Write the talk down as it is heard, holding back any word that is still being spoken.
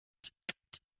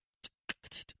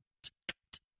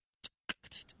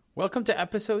Welcome to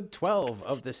episode 12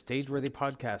 of the Stageworthy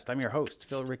podcast. I'm your host,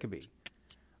 Phil Rickaby.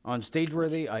 On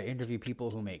Stageworthy, I interview people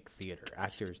who make theater,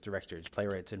 actors, directors,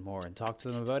 playwrights, and more, and talk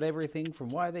to them about everything from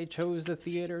why they chose the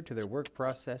theater to their work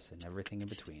process and everything in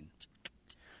between.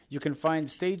 You can find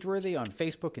Stageworthy on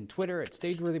Facebook and Twitter at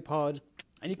StageworthyPod,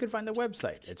 and you can find the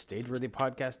website at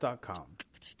stageworthypodcast.com.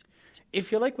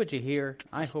 If you like what you hear,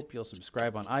 I hope you'll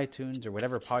subscribe on iTunes or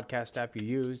whatever podcast app you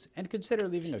use, and consider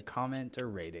leaving a comment or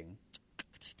rating.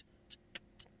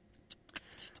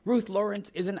 Ruth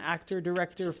Lawrence is an actor,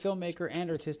 director, filmmaker,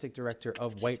 and artistic director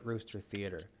of White Rooster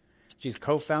Theatre. She's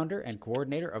co-founder and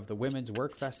coordinator of the Women's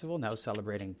Work Festival, now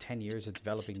celebrating 10 years of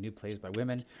developing new plays by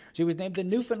women. She was named the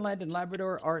Newfoundland and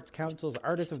Labrador Arts Council's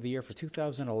Artist of the Year for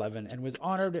 2011 and was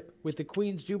honored with the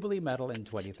Queen's Jubilee Medal in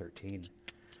 2013.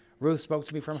 Ruth spoke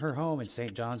to me from her home in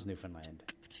St. John's, Newfoundland.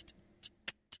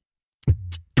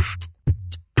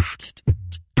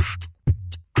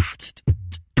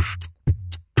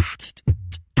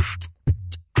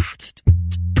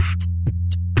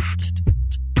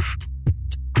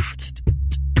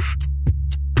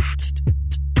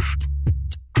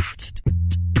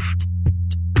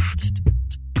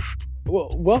 Well,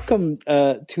 welcome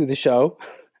to the show,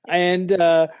 and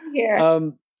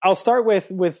I'll start with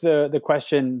the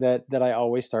question that I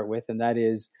always start with, and that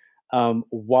is,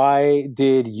 why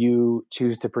did you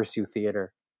choose to pursue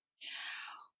theater?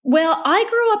 Well, I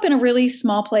grew up in a really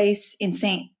small place in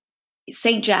St.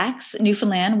 Jack's,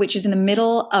 Newfoundland, which is in the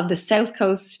middle of the south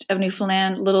coast of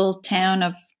Newfoundland, little town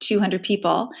of 200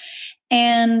 people.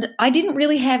 And I didn't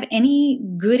really have any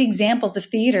good examples of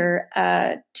theater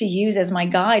to use as my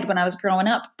guide when I was growing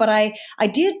up. But I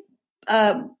did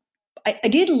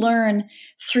learn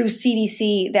through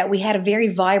CDC that we had a very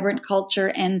vibrant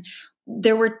culture, and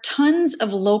there were tons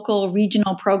of local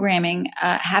regional programming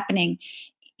happening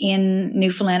in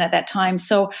Newfoundland at that time.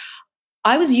 So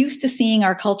I was used to seeing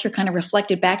our culture kind of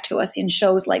reflected back to us in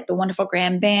shows like The Wonderful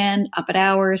Grand Band, Up at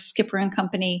Hours, Skipper and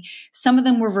Company. Some of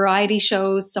them were variety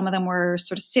shows, some of them were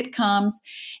sort of sitcoms,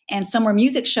 and some were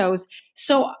music shows.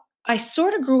 So I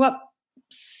sort of grew up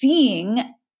seeing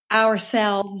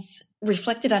ourselves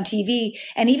reflected on TV.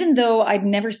 And even though I'd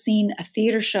never seen a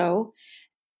theater show,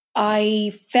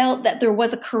 I felt that there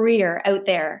was a career out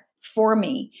there for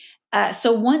me.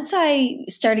 So once I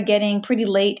started getting pretty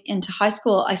late into high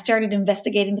school, I started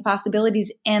investigating the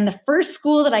possibilities. And the first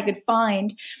school that I could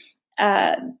find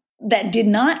that did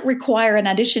not require an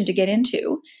audition to get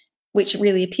into, which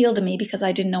really appealed to me because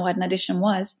I didn't know what an audition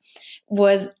was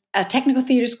a technical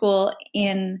theater school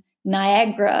in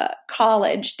Niagara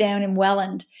College down in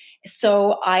Welland.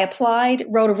 So I applied,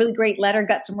 wrote a really great letter,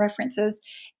 got some references,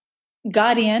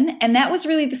 got in, and that was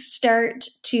really the start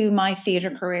to my theater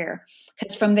career.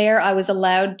 Because from there, I was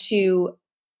allowed to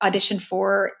audition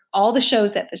for all the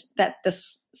shows that the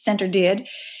center did.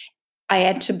 I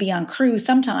had to be on crew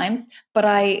sometimes, but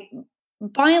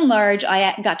by and large,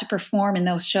 I got to perform in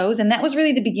those shows, and that was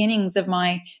really the beginnings of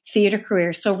my theater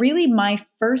career. So really, my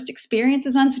first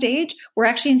experiences on stage were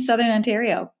actually in Southern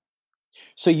Ontario.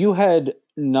 So you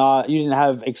didn't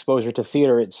have exposure to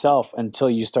theater itself until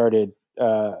you started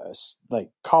like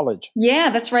college. Yeah,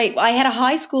 that's right. I had a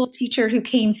high school teacher who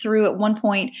came through at one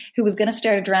point who was going to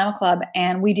start a drama club,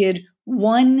 and we did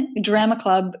one drama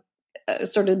club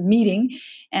sort of meeting,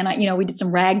 and we did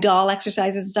some ragdoll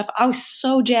exercises and stuff. I was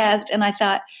so jazzed, and I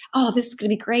thought, oh, this is going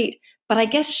to be great. But I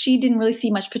guess she didn't really see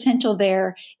much potential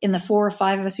there in the 4 or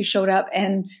 5 of us who showed up,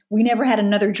 and we never had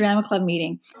another drama club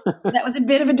meeting. That was a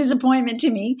bit of a disappointment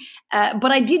to me.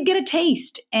 But I did get a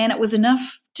taste, and it was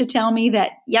enough to tell me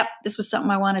that, yep, this was something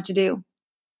I wanted to do.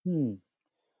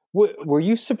 Were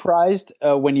you surprised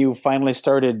when you finally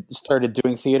started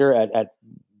doing theater at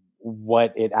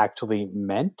what it actually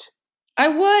meant? I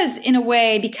was, in a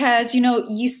way, because,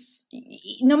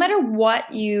 no matter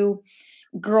what you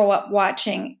grow up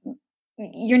watching,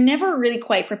 you're never really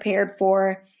quite prepared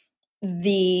for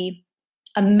the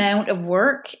amount of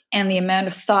work and the amount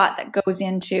of thought that goes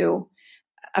into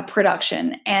a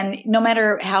production. And no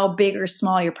matter how big or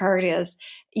small your part is,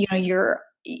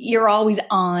 you're always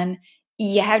on.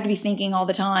 You have to be thinking all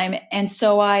the time. And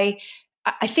so I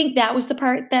think that was the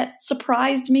part that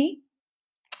surprised me.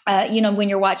 When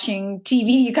you're watching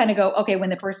TV, you kind of go, okay, when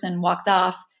the person walks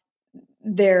off,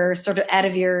 they're sort of out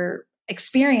of your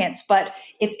experience. But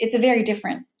it's a very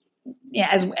different,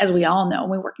 as we all know,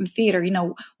 when we work in theater,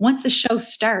 once the show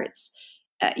starts,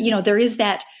 there is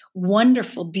that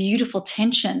wonderful, beautiful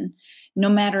tension, no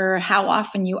matter how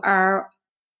often you are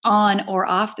on or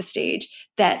off the stage,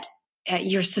 that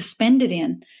you're suspended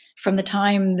in from the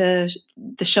time the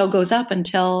show goes up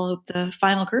until the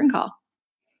final curtain call.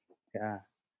 Yeah.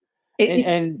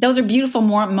 And those are beautiful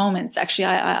moments. Actually,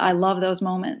 I love those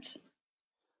moments.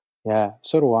 yeah,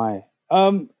 so do I.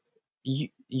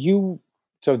 You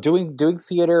so doing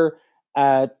theater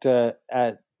at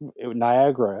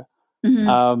Niagara.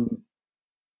 Mm-hmm.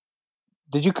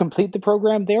 Did you complete the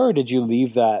program there, or did you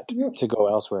leave that to go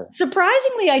elsewhere?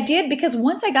 Surprisingly, I did, because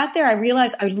once I got there, I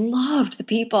realized I loved the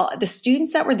people. The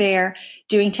students that were there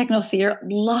doing technical theater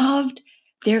loved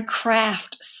their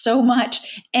craft so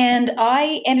much. And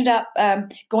I ended up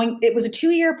going, it was a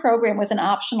 2-year program with an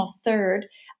optional third.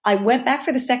 I went back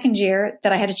for the second year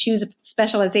that I had to choose a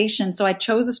specialization. So I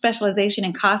chose a specialization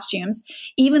in costumes,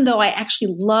 even though I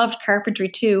actually loved carpentry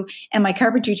too. And my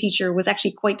carpentry teacher was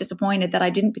actually quite disappointed that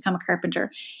I didn't become a carpenter.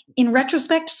 In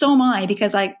retrospect, so am I,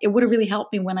 because it would have really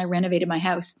helped me when I renovated my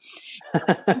house.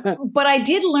 But I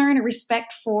did learn a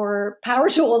respect for power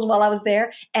tools while I was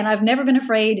there, and I've never been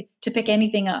afraid to pick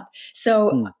anything up.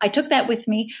 So I took that with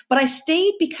me, but I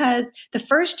stayed because the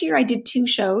first year I did 2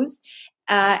 shows.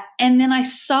 And then I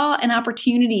saw an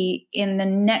opportunity in the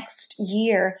next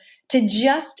year to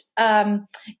just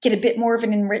get a bit more of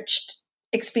an enriched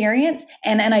experience.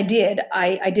 And I did.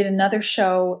 I did another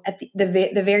show at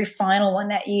the very final one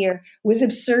that year, was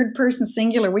Absurd Person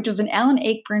Singular, which was an Alan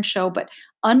Ayckbourn show, but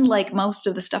unlike most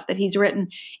of the stuff that he's written.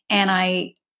 And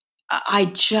I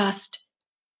just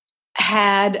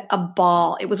had a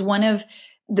ball. It was one of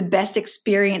the best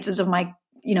experiences of my,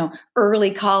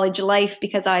 early college life,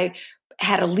 because I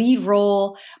had a lead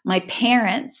role. My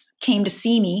parents came to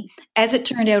see me. As it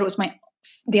turned out, it was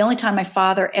the only time my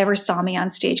father ever saw me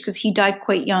on stage, because he died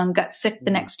quite young, got sick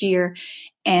the next year,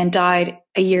 and died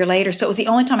a year later. So it was the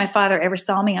only time my father ever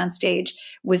saw me on stage,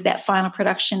 was that final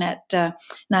production at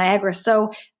Niagara.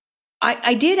 So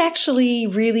I did actually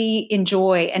really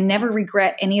enjoy and never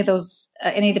regret any of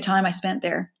the time I spent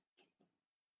there.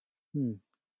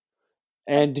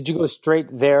 And did you go straight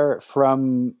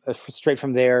from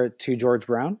there to George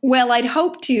Brown? Well, I'd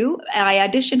hoped to. I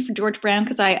auditioned for George Brown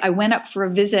because I went up for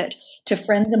a visit to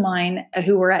friends of mine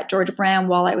who were at George Brown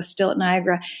while I was still at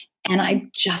Niagara, and I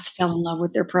just fell in love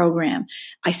with their program.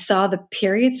 I saw the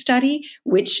period study,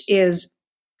 which is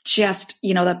just,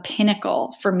 the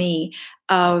pinnacle for me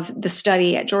of the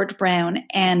study at George Brown,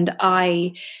 and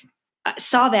I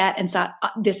saw that and thought,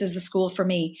 this is the school for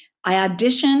me. I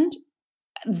auditioned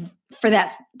for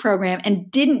that program and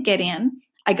didn't get in.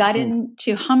 I got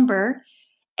into Humber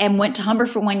and went to Humber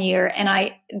for 1 year.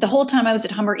 And the whole time I was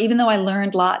at Humber, even though I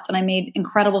learned lots and I made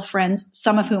incredible friends,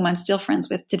 some of whom I'm still friends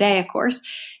with today, of course,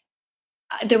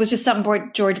 there was just something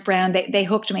about George Brown. They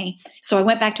hooked me. So I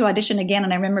went back to audition again.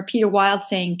 And I remember Peter Wilde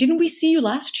saying, "Didn't we see you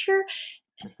last year?"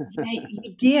 Yeah,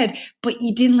 you did, but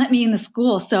you didn't let me in the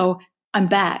school. So I'm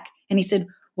back. And he said,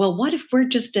 "Well, what if we're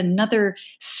just another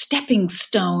stepping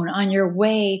stone on your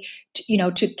way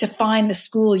to find the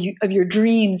school of your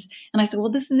dreams?" And I said, "Well,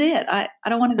 this is it. I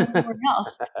don't want to go anywhere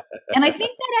else." And I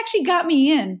think that actually got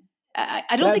me in.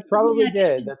 I don't think that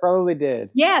probably did.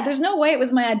 Yeah, there's no way it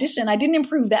was my audition. I didn't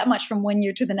improve that much from 1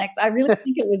 year to the next. I really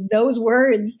think it was those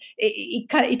words. He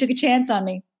took a chance on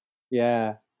me.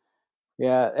 Yeah.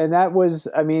 Yeah. And that was,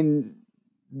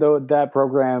 though that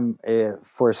program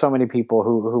for so many people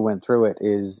who went through it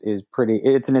is pretty,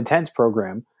 it's an intense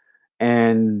program,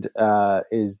 and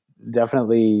is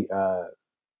definitely,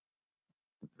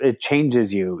 it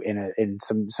changes you in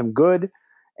some good.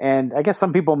 And I guess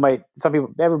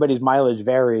everybody's mileage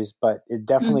varies, but it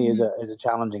definitely is a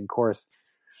challenging course.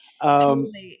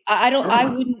 Totally.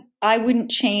 I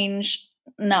wouldn't change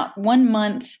not 1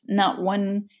 month, not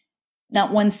one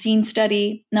scene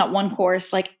study, not one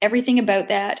course, like everything about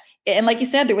that. And like you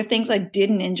said, there were things I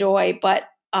didn't enjoy, but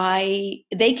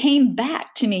they came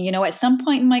back to me, at some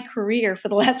point in my career for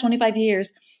the last 25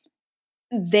 years,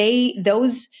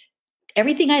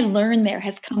 everything I learned there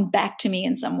has come back to me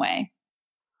in some way.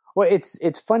 Well,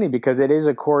 it's funny because it is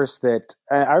a course that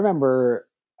I remember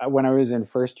when I was in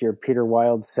first year, Peter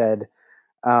Wilde said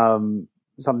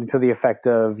something to the effect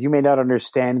of, "You may not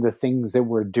understand the things that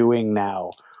we're doing now,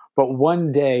 but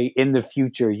one day in the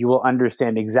future, you will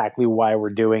understand exactly why we're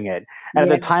doing it." And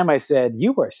at the time I said,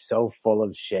 "You are so full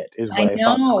of shit," is what I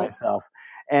thought to myself.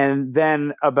 And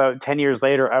then about 10 years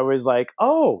later, I was like,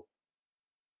 "Oh,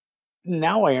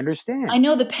 now I understand." I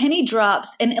know the penny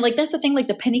drops, and like that's the thing. Like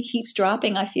the penny keeps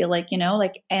dropping. I feel like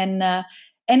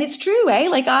and it's true, eh?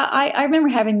 Like I remember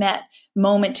having that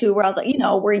moment too, where I was like,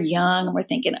 we're young and we're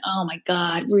thinking, "Oh my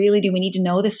God, really? Do we need to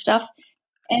know this stuff?"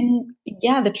 And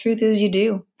yeah, the truth is, you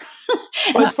do.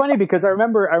 Well, it's funny because I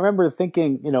remember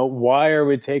thinking, why are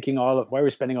we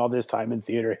spending all this time in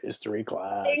theater history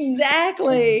class?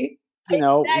 Exactly.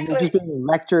 We're just being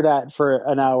lectured at for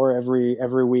an hour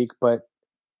every week, but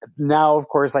now, of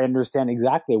course, I understand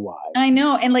exactly why. I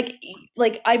know. And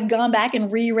like I've gone back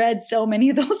and reread so many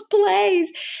of those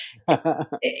plays.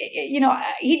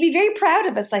 He'd be very proud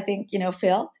of us, I think,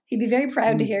 Phil. He'd be very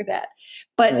proud to hear that.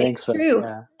 But it's true.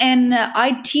 Yeah. And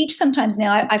I teach sometimes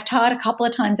now. I've taught a couple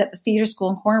of times at the theater school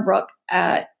in Corner Brook.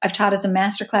 I've taught as a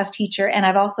masterclass teacher, and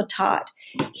I've also taught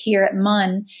here at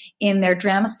MUN in their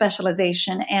drama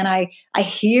specialization. And I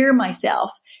hear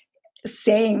myself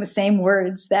saying the same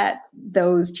words that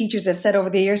those teachers have said over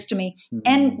the years to me,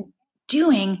 and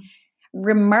doing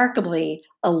remarkably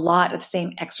a lot of the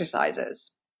same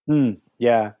exercises.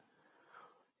 Yeah.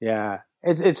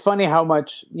 It's funny how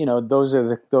much, those are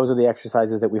the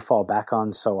exercises that we fall back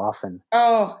on so often.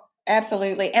 Oh,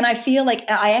 absolutely. And I feel like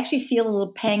I actually feel a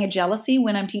little pang of jealousy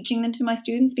when I'm teaching them to my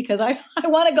students, because I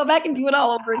want to go back and do it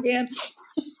all over again.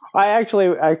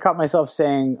 I caught myself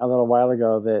saying a little while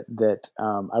ago that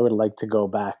I would like to go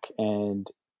back and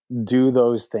do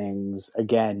those things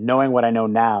again, knowing what I know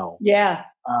now. Yeah.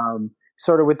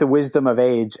 Sort of with the wisdom of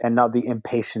age and not the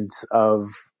impatience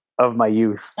of my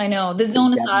youth. I know. The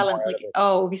zone of silence, it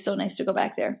would be so nice to go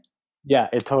back there. Yeah,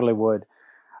 it totally would.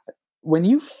 When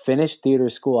you finished theater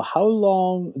school, how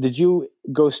long did you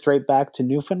go straight back to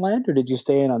Newfoundland, or did you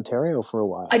stay in Ontario for a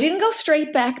while? I didn't go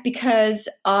straight back because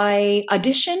I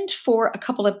auditioned for a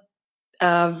couple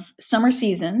of summer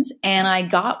seasons, and I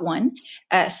got one.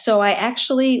 So I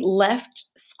actually left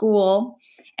school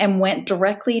and went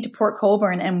directly to Port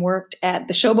Colborne and worked at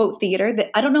the Showboat Theater.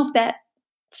 I don't know if that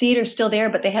theater's still there,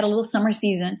 but they had a little summer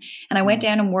season, and I went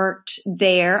down and worked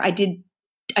there.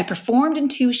 I performed in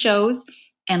 2 shows,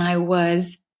 and I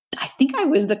think I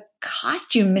was the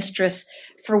costume mistress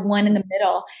for one in the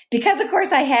middle, because of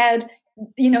course I had,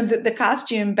 the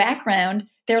costume background.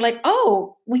 They're like,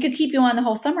 "Oh, we could keep you on the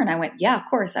whole summer." And I went, "Yeah, of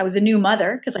course." I was a new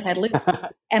mother because I had Luke.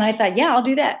 And I thought, "Yeah, I'll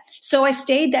do that." So I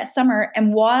stayed that summer.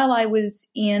 And while I was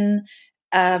in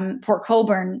Port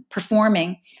Colborne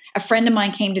performing, a friend of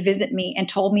mine came to visit me and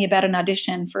told me about an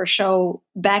audition for a show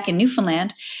back in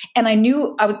Newfoundland. And I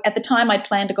knew at the time I'd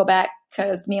planned to go back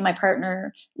because me and my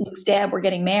partner, Luke's dad, were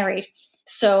getting married.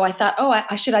 So I thought,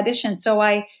 I should audition. So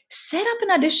I set up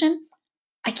an audition.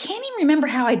 I can't even remember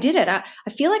how I did it. I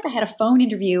feel like I had a phone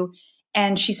interview,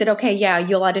 and she said, "Okay, yeah,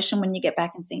 you'll audition when you get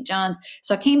back in St. John's."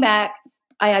 So I came back,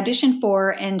 I auditioned for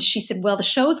her, and she said, "Well, the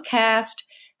show's cast.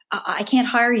 I can't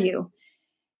hire you."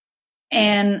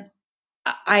 And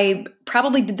I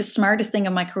probably did the smartest thing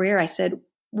of my career. I said,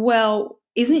 "Well,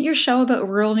 isn't your show about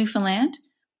rural Newfoundland?"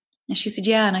 And she said,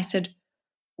 "Yeah." And I said,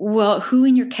 "Well, who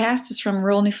in your cast is from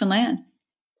rural Newfoundland?"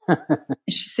 And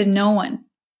she said, "No one."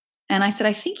 And I said,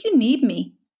 "I think you need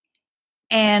me."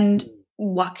 And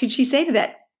what could she say to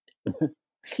that?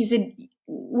 She said,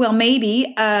 "Well,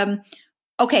 maybe.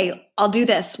 Okay, I'll do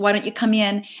this. Why don't you come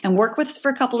in and work with us for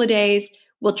a couple of days?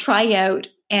 We'll try out.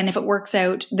 And if it works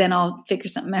out, then I'll figure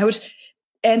something out."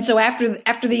 And so after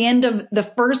the end of the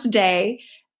first day,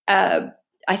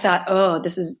 I thought, "Oh,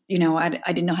 this is, I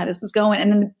didn't know how this was going."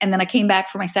 And then I came back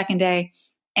for my second day,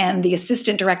 and the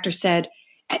assistant director said,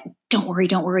 Don't worry.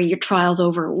 Your trial's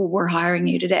over. We're hiring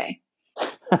you today."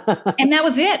 And that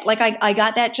was it. Like I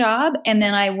got that job, and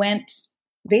then I went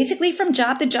basically from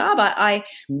job to job. I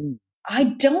don't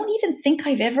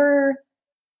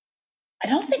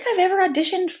think I've ever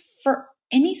auditioned for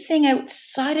anything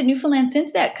outside of Newfoundland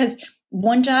since that, because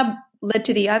one job led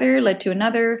to the other, led to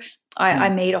another. I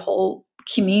made a whole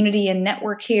community and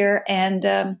network here. And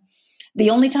the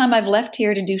only time I've left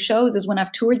here to do shows is when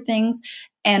I've toured things.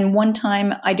 And one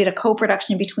time I did a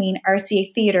co-production between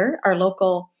RCA Theatre, our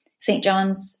local St.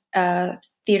 John's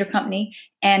theatre company,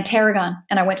 and Tarragon.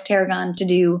 And I went to Tarragon to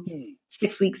do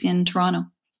 6 weeks in Toronto.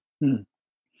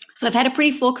 So I've had a pretty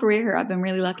full career here. I've been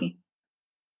really lucky.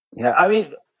 Yeah, I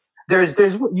mean, there's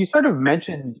you sort of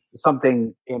mentioned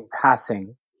something in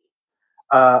passing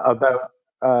about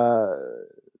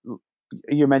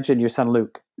you mentioned your son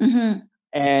Luke,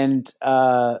 and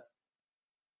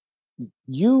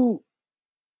you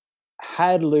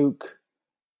had Luke.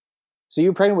 So you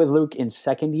were pregnant with Luke in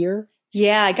second year?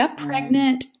 Yeah, I got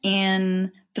pregnant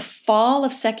in the fall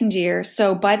of second year.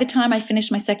 So by the time I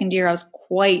finished my second year, I was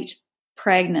quite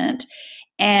pregnant.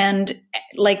 And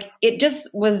it just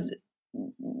was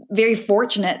very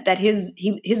fortunate that his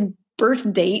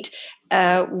birth date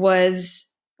was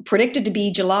predicted to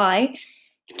be July.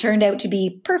 It turned out to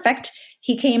be perfect.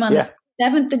 He came on the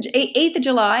 8th of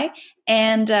July,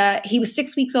 and he was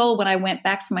 6 weeks old when I went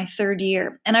back for my third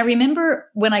year. And I remember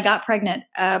when I got pregnant,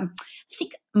 I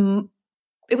think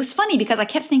it was funny because I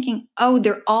kept thinking, "Oh,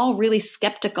 they're all really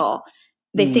skeptical.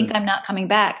 They think I'm not coming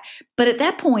back." But at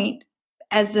that point,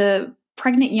 as a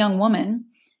pregnant young woman,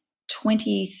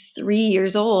 23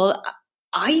 years old,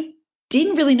 I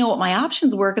didn't really know what my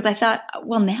options were because I thought,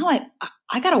 well, now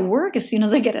I got to work as soon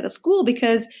as I get out of school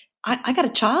because I got a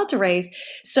child to raise.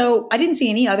 So I didn't see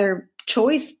any other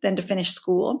choice than to finish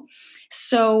school.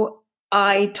 So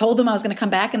I told them I was going to come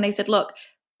back, and they said, look,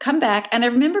 come back. And I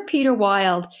remember Peter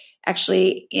Wilde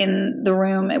actually in the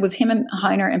room. It was him and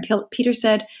Heiner, and Peter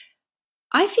said,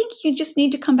 I think you just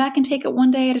need to come back and take it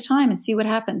one day at a time and see what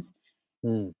happens.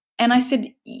 And I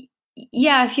said,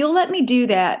 yeah, if you'll let me do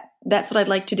that, that's what I'd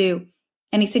like to do.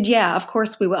 And he said, yeah, of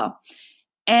course we will.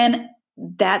 And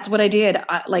that's what I did.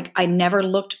 I never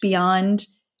looked beyond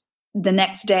the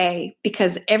next day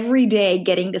because every day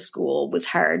getting to school was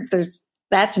hard.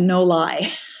 That's no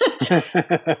lie.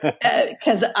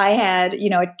 Because I had,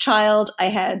 a child. I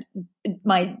had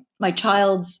my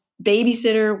child's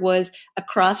babysitter was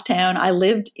across town. I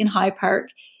lived in High Park.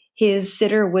 His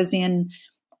sitter was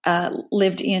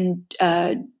lived in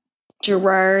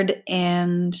Gerard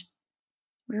and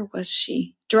where was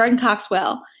she? Gerard and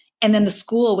Coxwell. And then the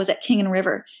school was at King and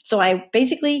River. So I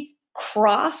basically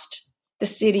crossed the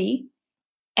city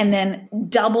and then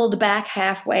doubled back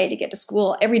halfway to get to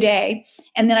school every day.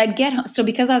 And then I'd get home. So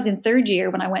because I was in third year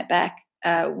when I went back,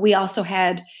 we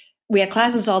had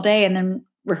classes all day and then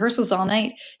rehearsals all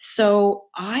night. So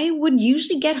I would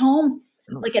usually get home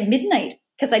like at midnight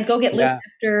because I'd go get lit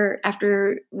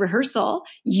after rehearsal,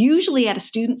 usually at a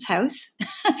student's house.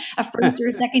 A first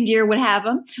or second year would have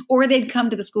them, or they'd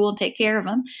come to the school and take care of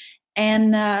them.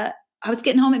 And I was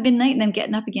getting home at midnight and then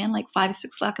getting up again like 5,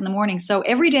 6 o'clock in the morning. So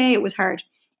every day it was hard.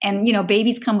 And,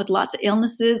 babies come with lots of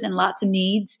illnesses and lots of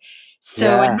needs.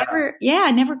 So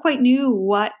I never quite knew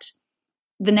what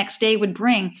the next day would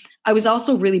bring. I was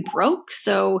also really broke.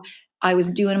 So I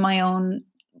was doing my own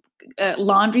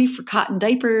laundry for cotton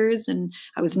diapers, and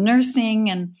I was nursing,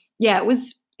 and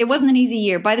it wasn't an easy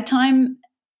year. By the time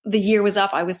the year was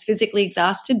up, I was physically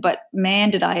exhausted, but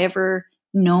man, did I ever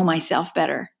know myself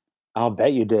better. I'll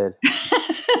bet you did.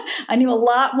 I knew a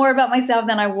lot more about myself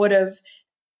than I would have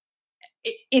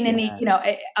in any,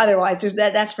 otherwise.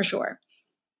 That's for sure.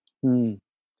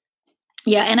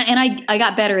 Yeah. And I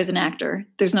got better as an actor.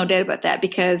 There's no doubt about that,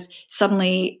 because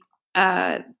suddenly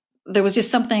there was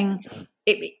just something,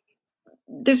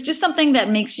 there's just something that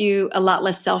makes you a lot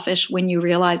less selfish when you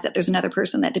realize that there's another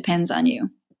person that depends on you.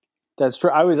 That's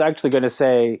true. I was actually going to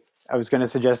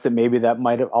suggest that maybe that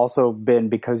might have also been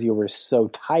because you were so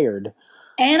tired.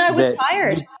 And I was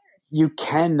tired. You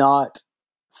cannot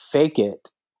fake it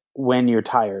when you're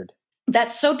tired.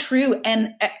 That's so true.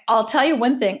 And I'll tell you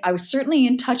one thing, I was certainly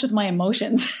in touch with my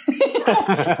emotions.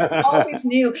 I always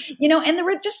knew, and there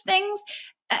were just things,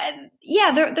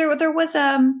 there was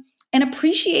an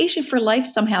appreciation for life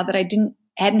somehow that I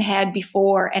hadn't had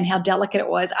before, and how delicate it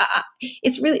was.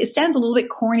 It sounds a little bit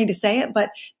corny to say it, but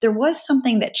there was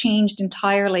something that changed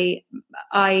entirely.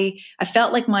 I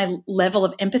felt like my level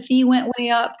of empathy went way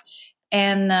up,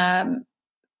 and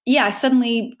I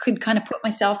suddenly could kind of put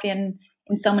myself in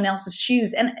someone else's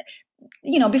shoes. And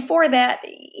before that,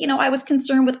 I was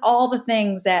concerned with all the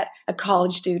things that a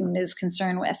college student is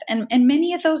concerned with, and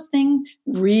many of those things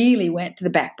really went to the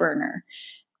back burner.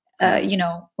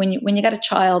 When you got a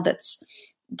child that's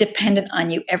dependent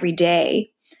on you every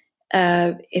day,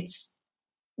 it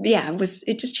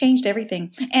just changed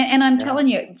everything. And I'm telling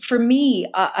you, for me,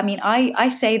 I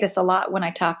say this a lot when I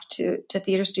talk to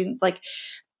theater students. Like,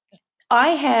 I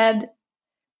had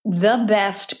the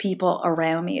best people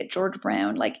around me at George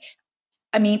Brown.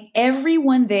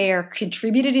 Everyone there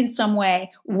contributed in some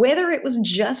way, whether it was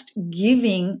just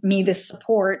giving me the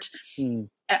support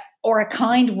or a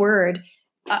kind word.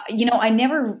 I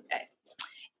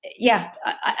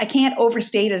can't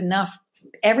overstate it enough.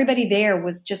 Everybody there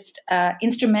was just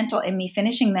instrumental in me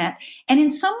finishing that. And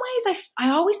in some ways, I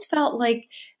always felt like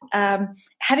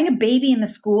having a baby in the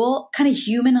school kind of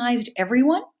humanized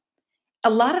everyone. A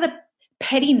lot of the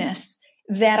pettiness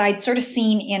that I'd sort of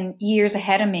seen in years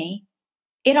ahead of me,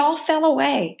 it all fell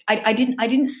away. I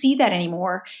didn't see that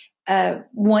anymore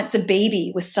once a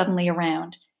baby was suddenly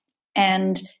around.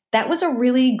 And that was a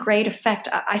really great effect.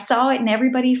 I saw it in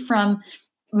everybody from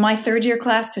my third year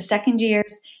class to second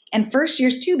years and first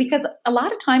years too, because a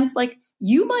lot of times, like,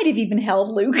 you might have even held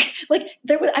Luke.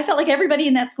 I felt like everybody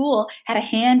in that school had a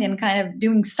hand in kind of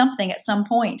doing something at some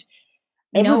point.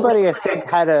 Everybody, I think,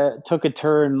 took a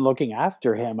turn looking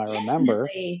after him. I remember.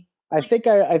 Definitely. I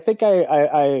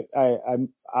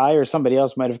or somebody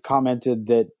else might have commented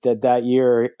that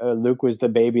year Luke was the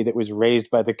baby that was raised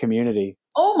by the community.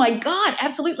 Oh my God,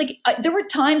 absolutely! There were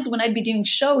times when I'd be doing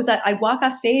shows that I'd walk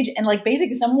off stage and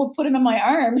basically someone would put him in my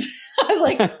arms. I was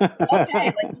like,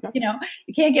 okay, you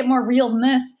can't get more real than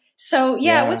this. So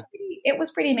it was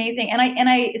pretty amazing. And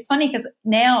it's funny because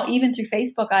now even through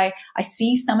Facebook, I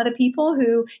see some of the people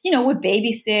who, would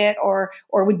babysit or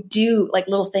would do like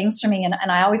little things for me. And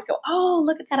I always go, oh,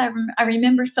 look at that. I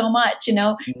remember so much,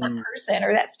 that person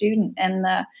or that student. And,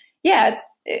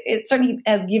 it certainly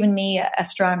has given me a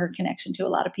stronger connection to a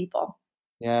lot of people.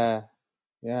 Yeah.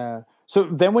 Yeah. So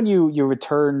then when you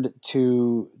returned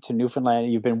to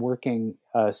Newfoundland, you've been working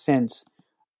since,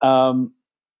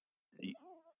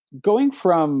 going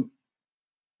from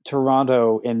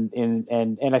Toronto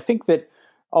and I think that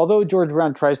although George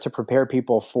Brown tries to prepare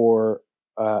people for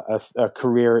a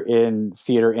career in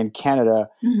theater in Canada,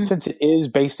 since it is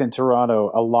based in Toronto,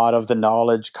 a lot of the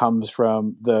knowledge comes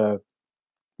from the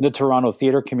Toronto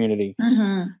theater community.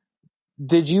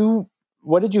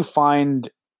 What did you find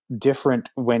different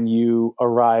when you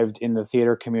arrived in the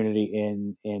theater community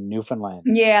in Newfoundland?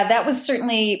 Yeah, that was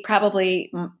certainly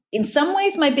probably in some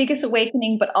ways my biggest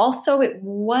awakening, but also it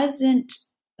wasn't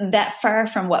that far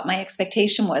from what my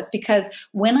expectation was, because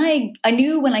when I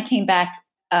knew when I came back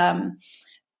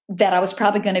that I was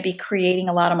probably going to be creating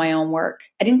a lot of my own work.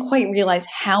 I didn't quite realize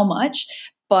how much,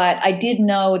 but I did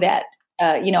know that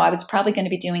I was probably going to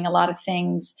be doing a lot of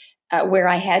things where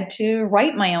I had to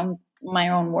write my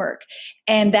own work.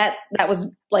 And that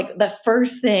was like the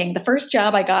first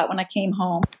job I got when I came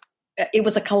home. It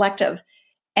was a collective.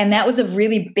 And that was a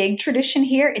really big tradition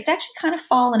here. It's actually kind of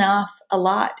fallen off a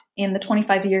lot in the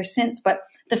 25 years since. But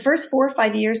the first 4 or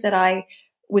 5 years that I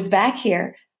was back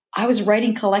here, I was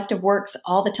writing collective works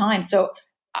all the time. So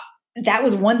that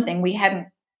was one thing we hadn't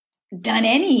done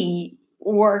any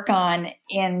work on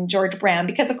in George Brown,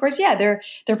 because of course, they're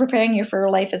preparing you for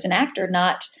life as an actor,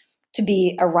 not to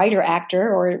be a writer-actor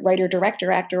or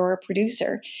writer-director-actor or a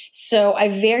producer. So I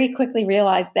very quickly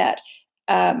realized that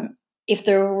if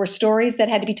there were stories that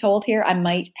had to be told here, I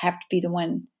might have to be the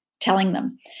one telling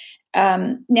them.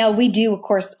 Now, we do, of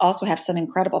course, also have some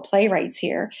incredible playwrights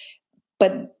here,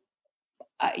 but,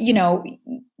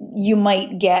 you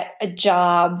might get a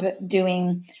job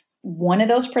doing one of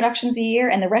those productions a year,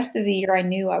 and the rest of the year I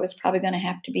knew I was probably going to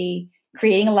have to be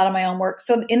creating a lot of my own work.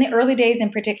 So in the early days in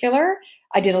particular,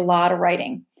 I did a lot of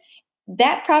writing.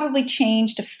 That probably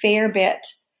changed a fair bit,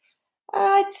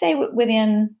 I'd say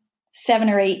within 7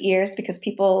 or 8 years, because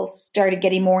people started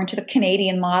getting more into the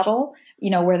Canadian model,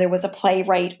 where there was a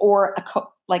playwright or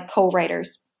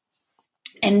co-writers.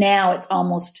 And now it's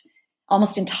almost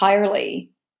entirely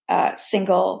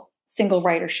single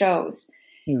writer shows.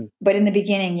 But in the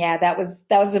beginning, that was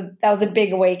a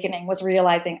big awakening, was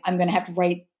realizing I'm going to have to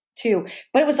write too.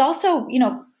 But it was also,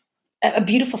 a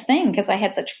beautiful thing, because I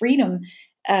had such freedom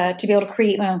to be able to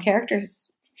create my own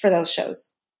characters for those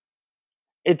shows.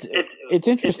 It's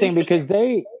interesting because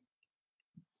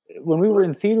when we were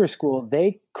in theater school,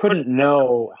 they couldn't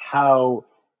know how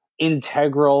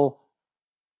integral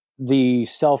the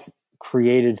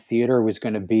self-created theater was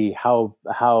going to be, how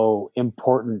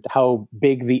important, how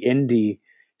big the indie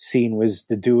scene was,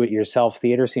 the do-it-yourself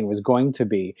theater scene was going to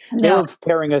be. No. They were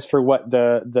preparing us for what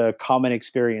the common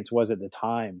experience was at the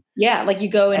time. Yeah, like you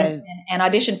go and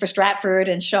audition for Stratford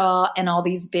and Shaw and all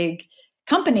these big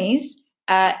companies,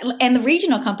 and the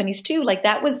regional companies too. Like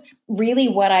that was really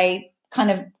what I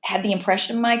kind of had the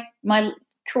impression my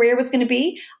career was going to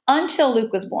be, until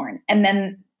Luke was born. And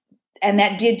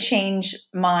that did change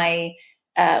my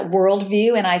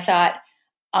worldview. And I thought,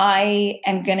 I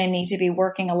am going to need to be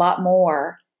working a lot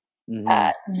more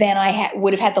than I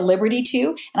would have had the liberty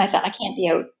to. And I thought, I can't be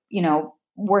out,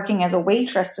 working as a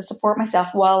waitress to support myself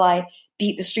while I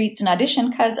beat the streets and audition,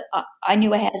 because I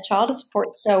knew I had a child to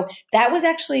support. So that was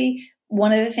actually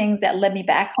one of the things that led me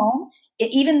back home.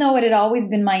 Even though it had always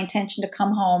been my intention to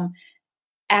come home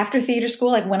after theater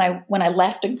school, like when I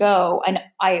left to go, and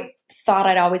I thought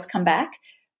I'd always come back.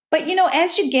 But,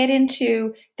 as you get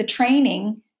into the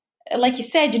training, like you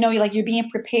said, you're being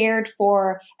prepared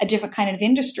for a different kind of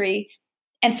industry.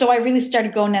 And so I really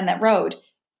started going down that road.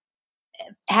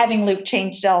 Having Luke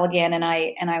changed it all again. And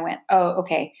I went, oh,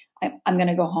 okay, I'm going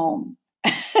to go home.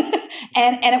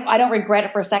 and I don't regret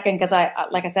it for a second, because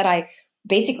like I said, I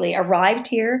basically arrived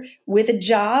here with a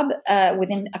job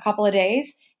within a couple of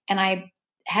days. And I've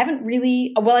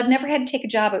never had to take a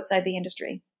job outside the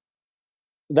industry.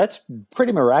 That's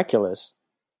pretty miraculous.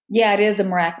 Yeah, it is a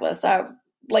miraculous.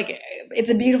 It's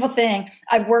a beautiful thing.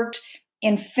 I've worked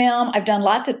in film. I've done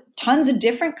tons of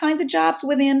different kinds of jobs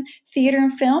within theater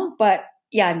and film. But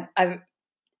yeah, I'm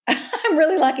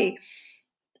really lucky.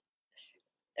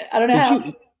 I don't know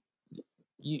how.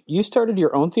 You started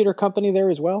your own theater company there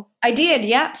as well? I did,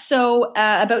 yeah. So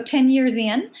about 10 years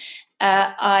in,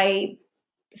 I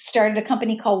started a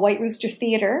company called White Rooster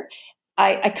Theater.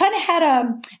 I kind of had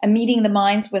a meeting of the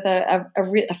minds with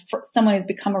someone who's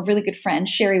become a really good friend,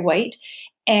 Sherry White,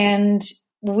 and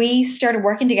we started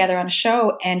working together on a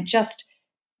show and just,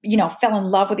 fell in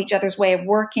love with each other's way of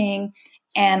working.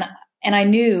 And I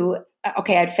knew,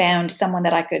 okay, I'd found someone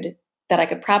that I could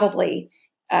probably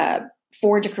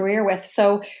forge a career with.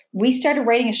 So we started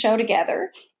writing a show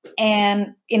together.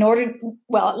 And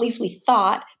at least we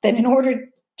thought that in order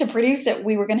to produce it,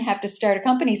 we were going to have to start a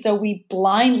company. So we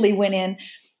blindly went in,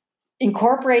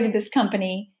 incorporated this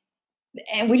company,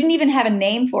 and we didn't even have a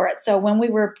name for it. So when we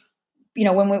were,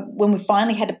 when we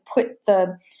finally had to put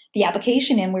the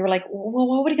application in, we were like, well,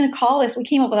 what are we going to call this? We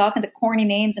came up with all kinds of corny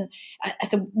names. And I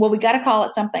said, well, we got to call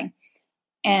it something.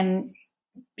 And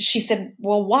she said,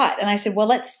 well, what? And I said, well,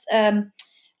 let's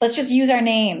just use our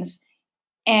names.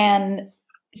 And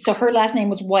so her last name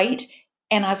was White.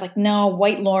 And I was like, no,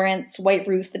 White Lawrence, White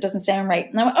Ruth, that doesn't sound right.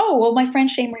 And I went, oh, well, my friend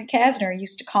Shane Marie Kasner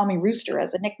used to call me Rooster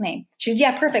as a nickname. She said,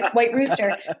 yeah, perfect, White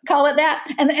Rooster, call it that.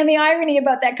 And the irony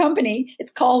about that company,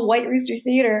 it's called White Rooster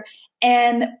Theater.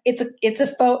 And its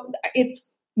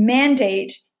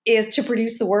mandate is to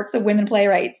produce the works of women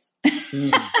playwrights.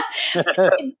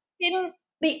 It didn't,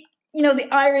 the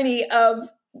irony of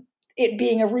it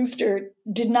being a rooster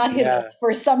did not hit us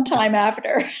for some time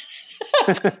after.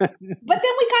 But then we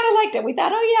kind of liked it. We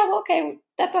thought, oh yeah, well, okay,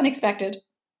 that's unexpected.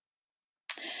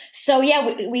 So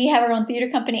yeah, we have our own theater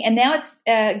company, and now it's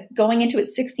going into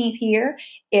its 16th year.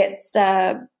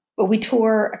 We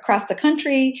tour across the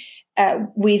country.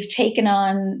 We've taken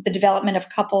on the development of a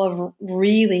couple of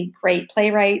really great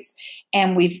playwrights,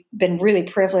 and we've been really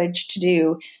privileged to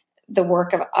do the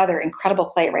work of other incredible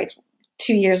playwrights.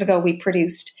 2 years ago, we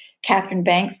produced Catherine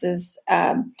Banks's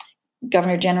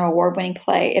Governor General Award-winning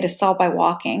play, It Is Solved by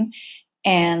Walking.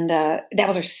 And that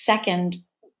was her second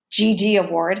GG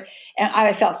award. And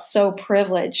I felt so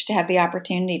privileged to have the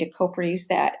opportunity to co-produce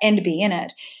that and to be in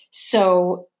it.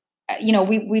 So,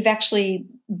 we've actually,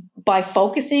 by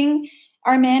focusing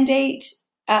our mandate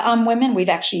on women, we've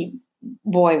had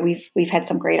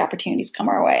some great opportunities come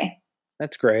our way.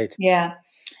 That's great. Yeah.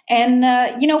 And,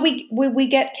 we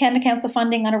get Canada Council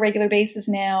funding on a regular basis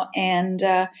now. And,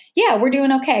 we're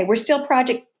doing okay. We're still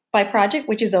project by project,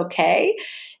 which is okay.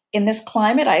 In this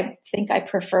climate, I think I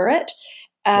prefer it.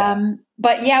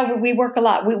 But yeah, we work a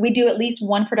lot. We do at least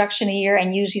one production a year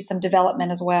and usually some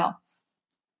development as well.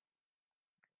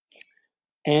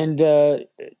 And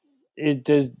it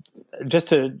does, just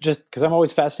because I'm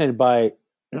always fascinated by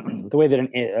the way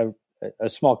that a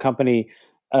small company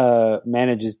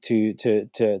manages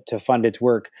to fund its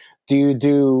work. Do you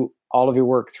do all of your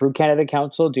work through Canada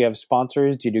Council? Do you have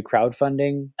sponsors? Do you do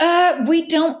crowdfunding? We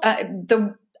don't. I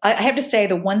have to say,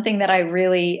 the one thing that I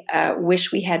really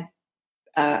wish we had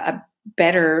a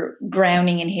better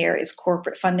grounding in here is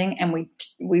corporate funding, and we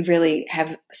really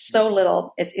have so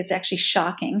little. It's actually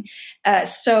shocking.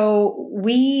 So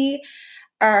we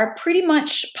are pretty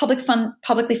much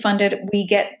publicly funded. We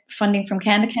get funding from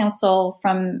Canada Council,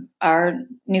 from our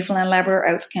Newfoundland Labrador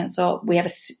Arts Council. We have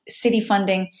a city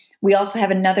funding. We also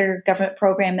have another government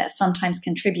program that sometimes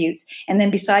contributes. And then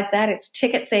besides that, it's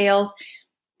ticket sales,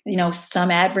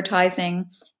 some advertising,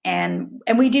 and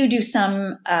we do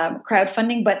some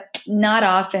crowdfunding, but not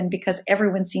often, because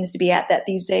everyone seems to be at that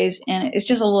these days. And it's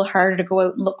just a little harder to go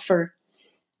out and look for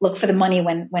the money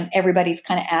when everybody's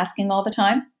kind of asking all the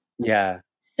time. Yeah.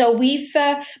 So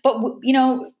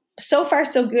so far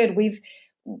so good.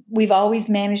 We've always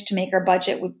managed to make our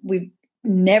budget. We've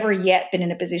never yet been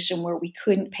in a position where we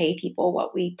couldn't pay people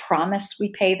what we promised we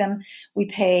pay them. We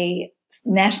pay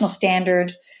national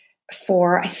standard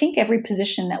for, I think, every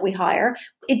position that we hire.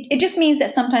 It just means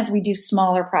that sometimes we do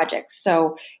smaller projects.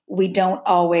 So we don't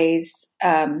always,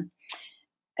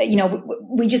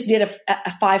 we just did a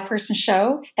 5-person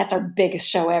show. That's our biggest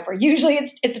show ever. Usually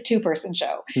it's a 2-person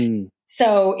show.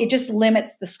 So it just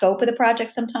limits the scope of the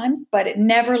project sometimes, but it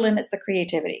never limits the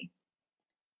creativity.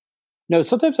 No,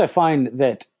 sometimes I find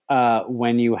that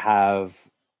when you have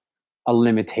a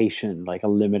limitation, like a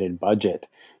limited budget,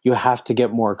 you have to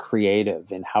get more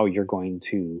creative in how you're going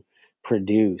to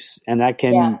produce. And that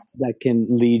can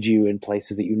lead you in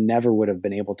places that you never would have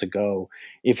been able to go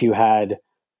if you had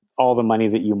all the money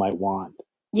that you might want.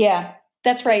 Yeah,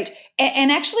 that's right.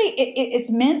 And actually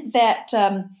it's meant that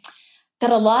that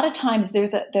a lot of times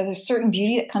there's a certain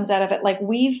beauty that comes out of it. Like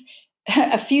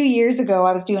a few years ago,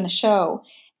 I was doing a show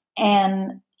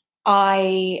and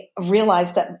I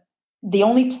realized that the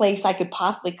only place I could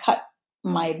possibly cut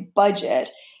my budget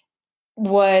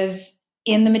was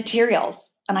in the materials.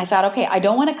 And I thought, okay, I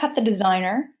don't want to cut the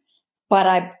designer, but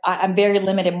I'm very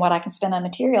limited in what I can spend on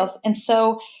materials. And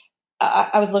so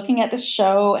I was looking at this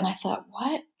show and I thought,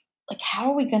 what? like,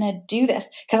 how are we going to do this?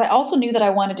 Because I also knew that I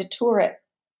wanted to tour it.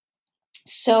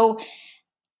 So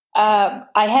I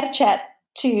had a chat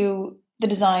to the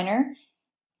designer,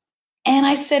 and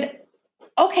I said,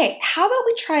 okay, how about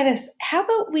we try this? How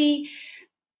about we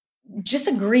just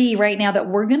agree right now that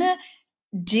we're going to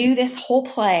do this whole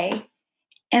play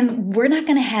and we're not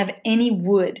going to have any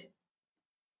wood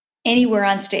anywhere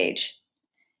on stage.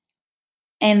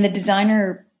 And the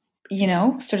designer,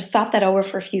 sort of thought that over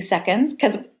for a few seconds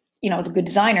because, it was a good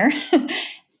designer.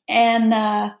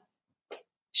 And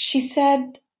she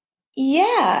said,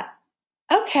 yeah,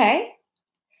 okay.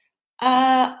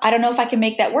 I don't know if I can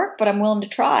make that work, but I'm willing to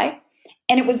try.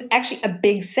 And it was actually a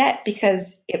big set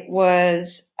because it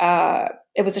was a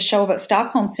show about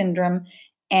Stockholm Syndrome,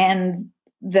 and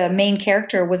the main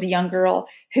character was a young girl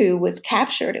who was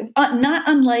captured, not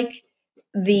unlike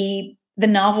the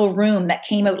novel Room that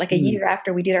came out like a year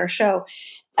after we did our show.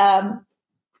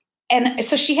 And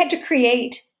so she had to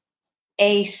create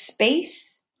a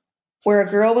space where a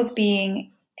girl was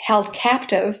being held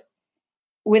captive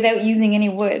without using any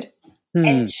wood.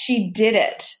 And she did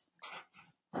it.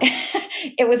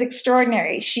 It was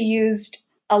extraordinary. She used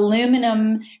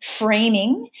aluminum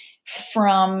framing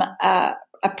from a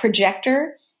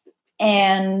projector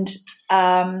and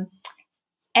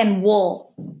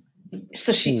wool.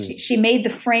 So she made the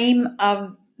frame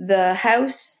of the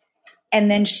house,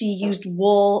 and then she used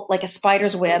wool like a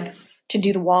spider's web to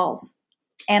do the walls.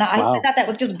 And I thought that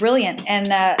was just brilliant.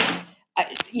 And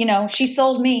she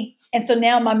sold me. And so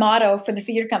now my motto for the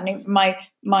theater company, I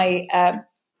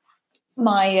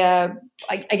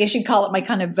guess you'd call it my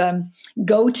kind of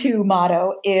go-to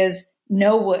motto is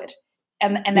no wood.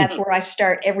 And that's where I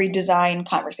start every design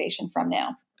conversation from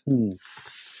now.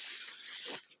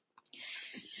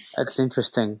 That's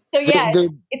interesting. So yeah,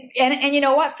 it's and you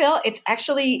know what, Phil? It's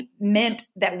actually meant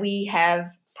that we have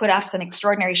put off some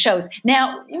extraordinary shows.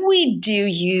 Now, we do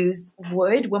use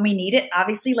wood when we need it.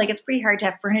 Obviously, like, it's pretty hard to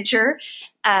have furniture,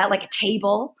 like a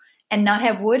table, and not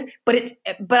have wood. But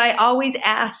I always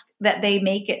ask that they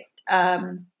make it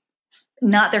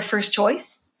not their first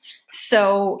choice.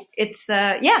 So it's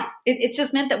it's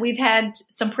just meant that we've had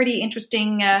some pretty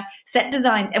interesting set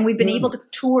designs, and we've been able to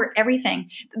tour everything.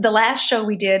 The last show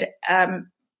we did,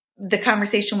 the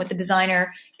conversation with the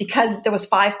designer, because there was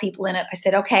 5 people in it, I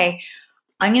said, okay,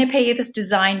 I'm going to pay you this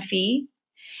design fee.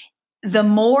 The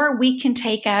more we can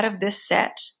take out of this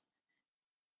set,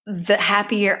 the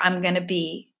happier I'm going to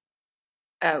be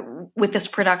with this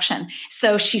production.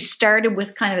 So she started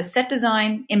with kind of a set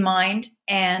design in mind,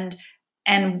 and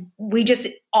we just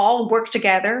all worked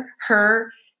together,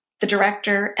 her, the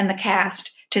director, and the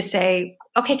cast, to say,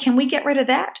 okay, can we get rid of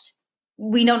that?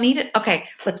 We don't need it. Okay,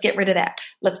 let's get rid of that.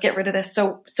 Let's get rid of this.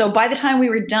 So by the time we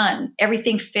were done,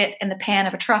 everything fit in the pan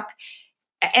of a truck.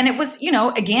 And it was,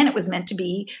 again, it was meant to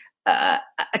be a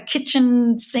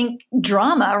kitchen sink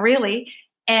drama, really.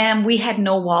 And we had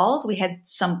no walls. We had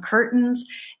some curtains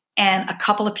and a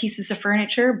couple of pieces of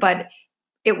furniture, but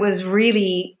it was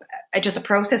really just a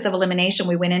process of elimination.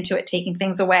 We went into it taking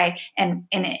things away. And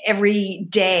every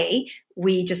day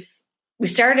we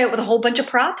started out with a whole bunch of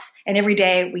props, and every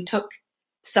day we took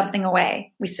something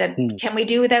away. We said, can we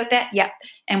do without that? Yeah.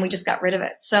 And we just got rid of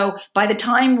it. So by the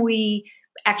time we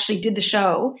actually did the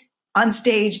show on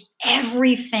stage,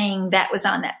 everything that was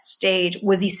on that stage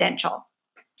was essential.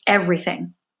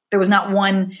 Everything. There was not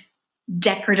one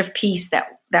decorative piece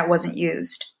that wasn't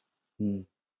used.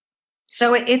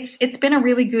 So it's been a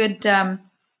really good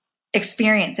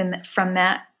experience from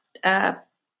that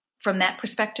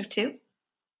perspective too.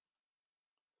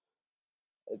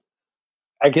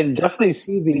 I can definitely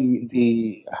see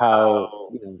the how.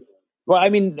 Well, I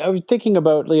mean, I was thinking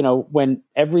about when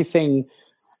everything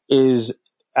is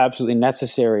absolutely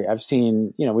necessary. I've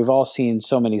seen we've all seen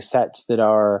so many sets that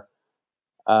are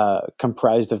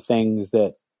comprised of things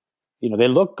that they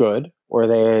look good, or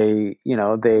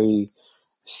they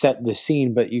set the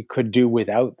scene, but you could do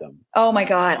without them. Oh my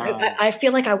God. I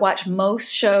feel like I watch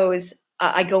most shows.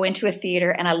 I go into a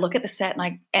theater and I look at the set,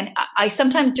 and I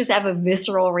sometimes just have a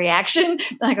visceral reaction.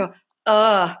 I go,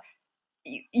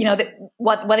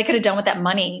 what they could have done with that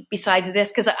money besides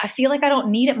this. Cause I feel like I don't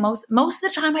need it most of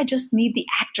the time. I just need the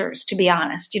actors, to be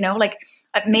honest, like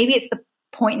maybe it's the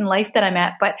point in life that I'm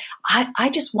at, but I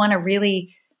just want to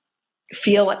really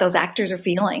feel what those actors are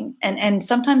feeling. And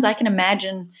sometimes I can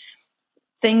imagine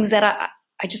things that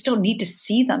I just don't need to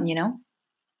see them,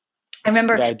 I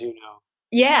remember. Yeah, I do know.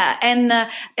 Yeah. And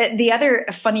the other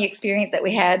funny experience that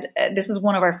we had, this is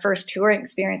one of our first touring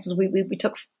experiences. We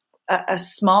took a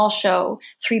small show,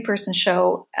 3-person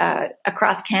show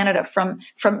across Canada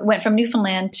went from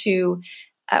Newfoundland to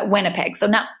Winnipeg. So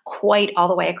not quite all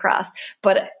the way across,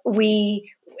 but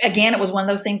again, it was one of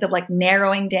those things of like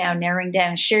narrowing down.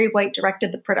 Sherry White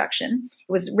directed the production.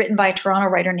 It was written by a Toronto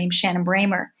writer named Shannon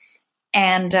Bramer.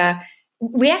 And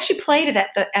we actually played it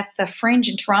at the Fringe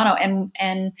in Toronto,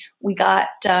 and we got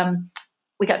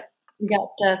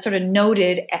sort of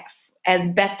noted as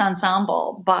best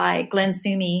ensemble by Glenn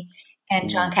Sumi and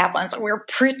John Kaplan. So we were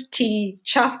pretty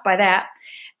chuffed by that.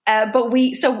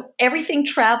 So everything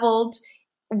traveled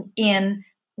in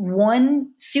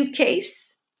one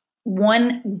suitcase,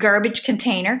 one garbage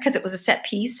container, because it was a set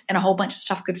piece and a whole bunch of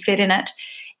stuff could fit in it.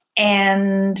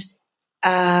 And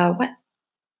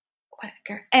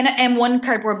and one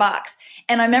cardboard box.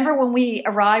 And I remember when we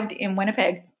arrived in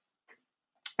Winnipeg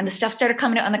and the stuff started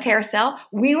coming out on the carousel,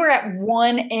 we were at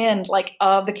one end like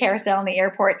of the carousel in the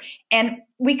airport, and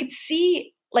we could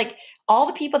see like all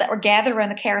the people that were gathered around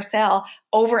the carousel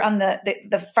over on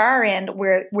the far end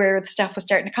where the stuff was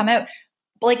starting to come out.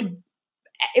 Like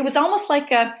it was almost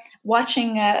like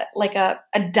watching a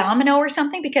domino or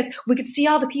something, because we could see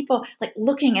all the people like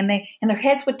looking, and their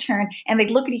heads would turn and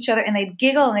they'd look at each other and they'd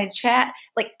giggle and they'd chat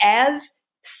like as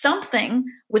something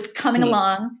was coming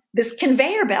along this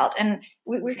conveyor belt. And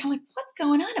we were kind of like, what's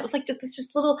going on? It was like this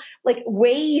just little like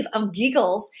wave of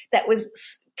giggles that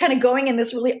was kind of going in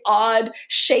this really odd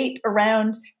shape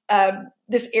around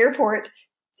this airport.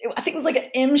 I think it was like an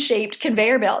M-shaped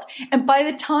conveyor belt. And by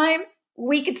the time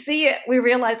we could see it, we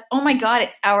realized, oh my God,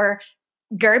 it's our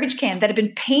garbage can that had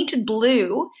been painted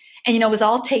blue and, it was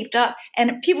all taped up.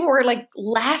 And people were like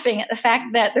laughing at the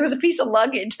fact that there was a piece of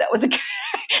luggage that was a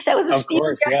steel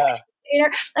garbage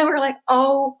container. And we were like,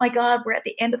 oh my God, we're at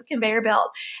the end of the conveyor belt.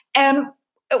 And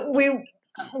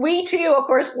we too, of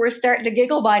course, were starting to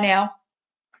giggle by now.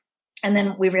 And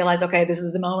then we realized, okay, this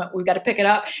is the moment. We've got to pick it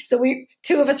up. So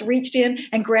two of us reached in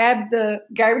and grabbed the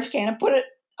garbage can and put it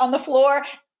on the floor.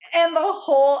 And the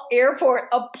whole airport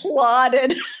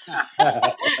applauded.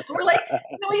 We're like,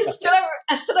 we stood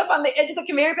up on the edge of the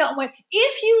conveyor belt and went,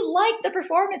 if you like the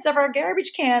performance of our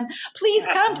garbage can, please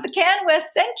come to the Can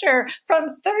West Center from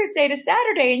Thursday to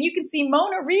Saturday, and you can see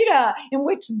Mona Rita, in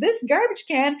which this garbage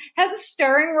can has a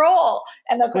starring role.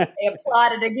 And of course they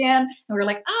applauded again. And we were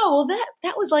like, oh, well,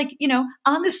 that was like,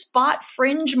 on the spot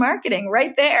Fringe marketing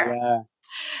right there.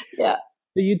 Yeah.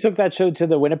 So you took that show to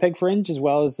the Winnipeg Fringe as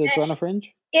well as the Toronto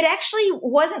Fringe? It actually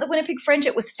wasn't the Winnipeg Fringe.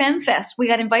 It was FemFest. We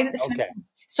got invited to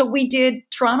FemFest. So we did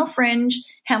Toronto Fringe,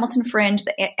 Hamilton Fringe,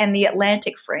 and the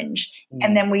Atlantic Fringe.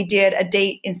 And then we did a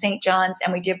date in St. John's,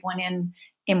 and we did one in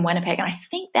Winnipeg. And I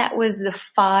think that was the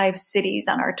 5 cities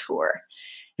on our tour.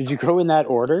 Did you go in that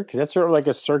order? Because that's sort of like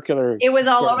a circular. It was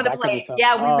all over the place.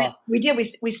 Yeah, we did.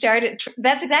 We started.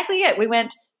 That's exactly it. We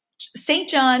went St.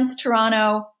 John's,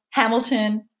 Toronto,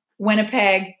 Hamilton,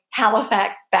 Winnipeg,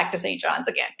 Halifax, back to St. John's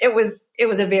again. It was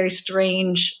a very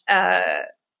strange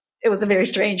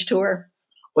tour.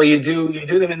 Well, you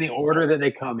do them in the order that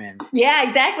they come in. Yeah,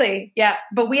 exactly. Yeah,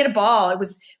 but we had a ball. It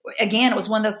was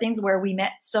one of those things where we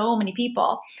met so many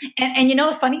people. And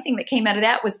the funny thing that came out of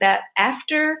that was that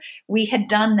after we had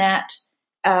done that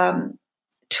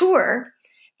tour,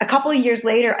 a couple of years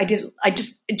later, I just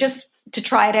to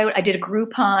try it out, I did a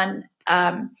Groupon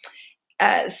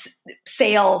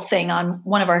sale thing on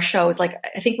one of our shows. Like,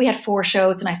 I think we had 4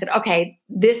 shows, and I said, okay,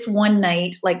 this one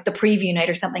night, like the preview night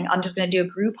or something, I'm just going to do a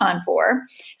Groupon for.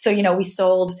 So, we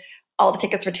sold all the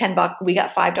tickets for $10. We got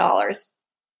 $5.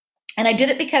 And I did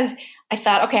it because I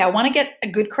thought, okay, I want to get a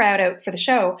good crowd out for the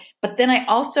show. But then I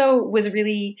also was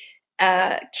really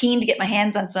keen to get my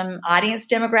hands on some audience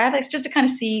demographics, just to kind of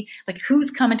see like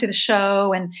who's coming to the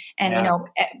show, and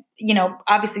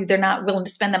obviously they're not willing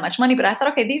to spend that much money, but I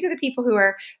thought, okay, these are the people who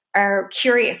are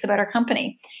curious about our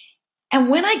company. And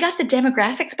when I got the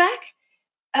demographics back,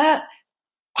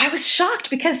 I was shocked,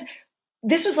 because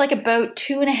this was like about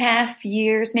 2.5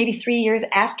 years, maybe 3 years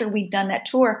after we'd done that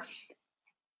tour.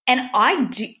 And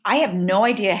I have no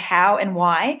idea how and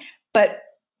why, but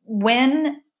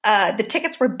when the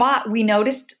tickets were bought, we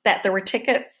noticed that there were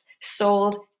tickets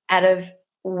sold out of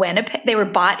Winnipeg. They were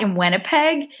bought in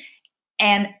Winnipeg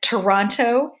and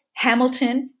Toronto,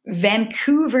 Hamilton,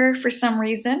 Vancouver for some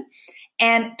reason,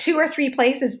 and 2 or 3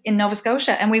 places in Nova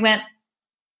Scotia. And we went,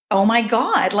 oh my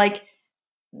God, like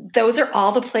those are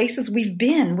all the places we've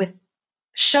been with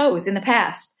shows in the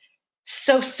past.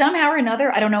 So somehow or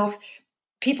another, I don't know if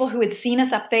people who had seen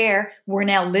us up there were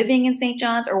now living in St.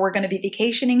 John's or were going to be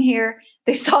vacationing here.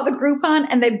 They saw the Groupon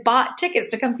and they bought tickets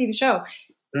to come see the show.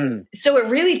 So it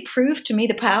really proved to me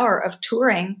the power of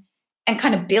touring and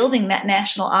kind of building that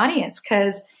national audience,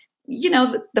 because,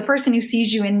 the person who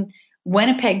sees you in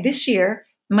Winnipeg this year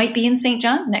might be in St.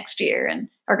 John's next year and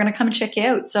are going to come and check you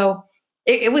out. So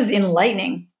It was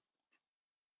enlightening.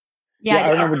 Yeah, Yeah, I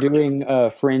remember doing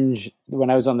Fringe when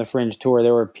I was on the Fringe tour.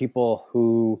 There were people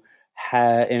who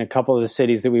had in a couple of the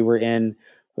cities that we were in.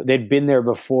 They'd been there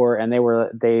before, and they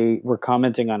were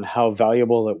commenting on how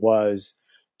valuable it was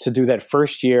to do that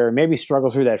first year, maybe struggle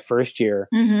through that first year,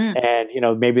 Mm-hmm.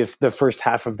 and maybe if the first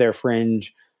half of their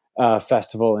Fringe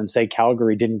festival in say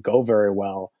Calgary didn't go very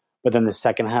well, but then the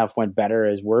second half went better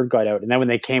as word got out, and then when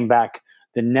they came back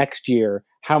the next year,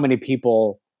 how many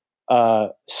people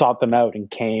sought them out and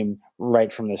came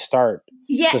right from the start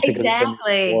Yeah, just because of the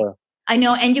exactly. war. I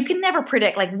know, and you can never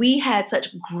predict. Like we had such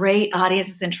great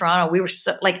audiences in Toronto. We were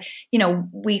so like,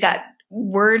 we got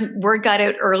word got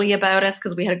out early about us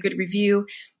because we had a good review,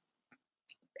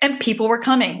 and people were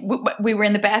coming. We were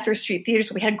in the Bathurst Street Theater,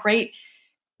 so we had great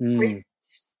Mm.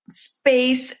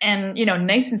 space and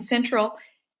nice and central.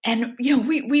 And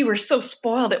we were so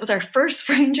spoiled. It was our first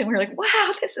Fringe, and we were like,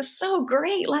 wow, this is so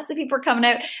great. Lots of people were coming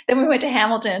out. Then we went to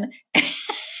Hamilton.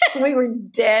 We were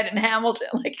dead in Hamilton.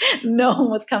 Like no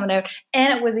one was coming out.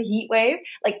 And it was a heat wave.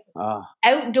 Like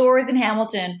outdoors in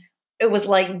Hamilton, it was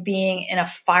like being in a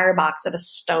firebox of a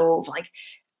stove. Like,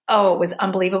 oh, it was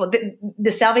unbelievable.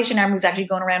 The Salvation Army was actually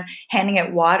going around handing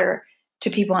out water to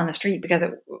people on the street because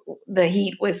the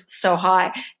heat was so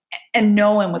high, and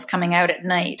no one was coming out at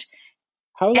night.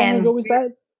 How long ago was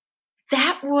that?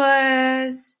 That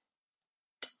was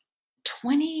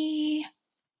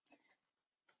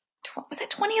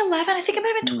 2011? I think it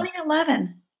might have been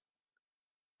 2011.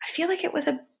 I feel like it was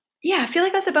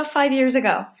about 5 years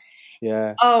ago.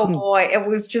 Yeah. Oh boy, it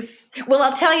was just, well,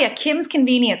 I'll tell you, Kim's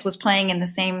Convenience was playing in the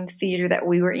same theater that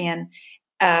we were in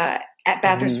at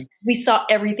Bathurst. Mm-hmm. We saw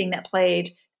everything that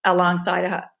played alongside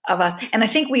of us. And I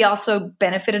think we also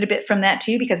benefited a bit from that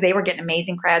too, because they were getting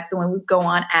amazing crowds when we would go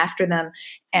on after them.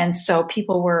 And so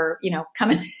people were,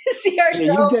 coming to see our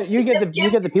show. You get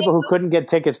the people who couldn't get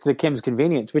tickets to Kim's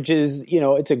Convenience, which is,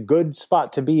 it's a good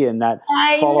spot to be in, that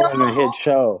following a hit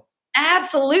show.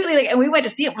 Absolutely. And we went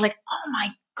to see it. We're like, oh my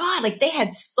God, they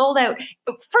had sold out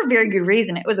for very good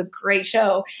reason. It was a great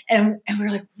show. And we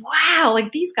were like, wow,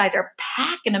 these guys are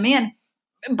packing them in.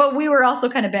 But we were also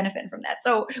kind of benefiting from that.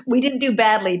 So we didn't do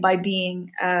badly by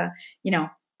being, by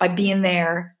being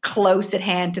there close at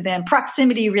hand to them.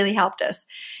 Proximity really helped us.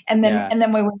 And then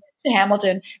when we went to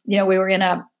Hamilton, we were in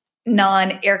a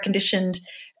non-air conditioned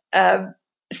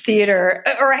theater,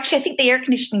 or actually I think the air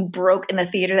conditioning broke in the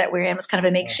theater that we were in. It was kind of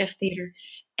a makeshift theater.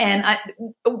 And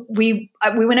we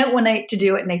went out one night to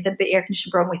do it, and they said the air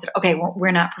conditioning broke. And we said, okay, we're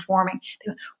not performing.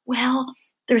 They go, well,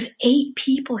 there's 8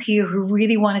 people here who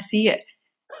really want to see it.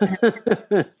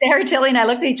 Sarah Tilly and I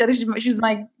looked at each other. She was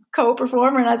my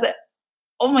co-performer, and I said,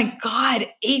 oh my God,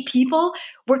 8 people?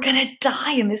 We're going to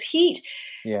die in this heat.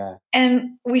 Yeah.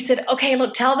 And we said, okay,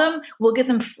 look, tell them we'll give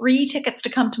them free tickets to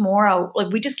come tomorrow.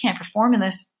 We just can't perform in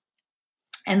this.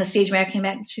 And the stage manager came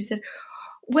back and she said,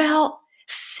 well,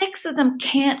 6 of them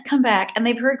can't come back, and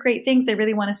they've heard great things. They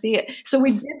really want to see it. So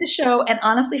we did the show. And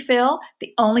honestly, Phil,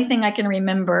 the only thing I can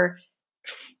remember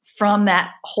from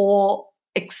that whole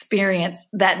experience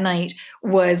that night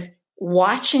was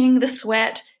watching the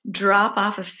sweat drop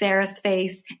off of Sarah's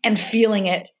face and feeling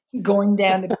it going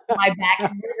down my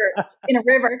back in a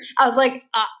river. I was like,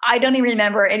 I don't even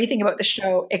remember anything about the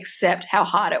show except how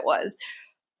hot it was.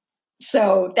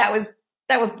 So that was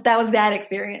that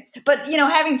experience. But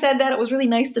having said that, it was really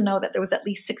nice to know that there was at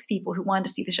least 6 people who wanted to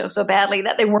see the show so badly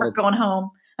that they weren't going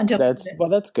home until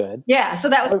that's good. Yeah, so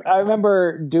that was. I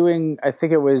remember doing, I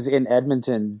think it was in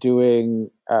Edmonton, doing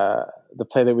the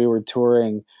play that we were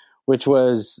touring, which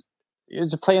was, it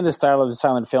was a play in the style of a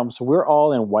silent film. So we're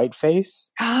all in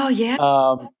whiteface. Oh yeah.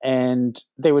 And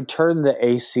they would turn the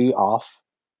AC off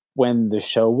when the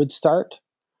show would start,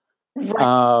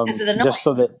 right? Just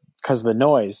so that, because of the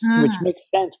noise, which makes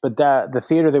sense. But the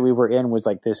theater that we were in was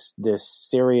like this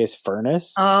serious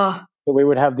furnace. Oh. So we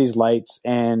would have these lights,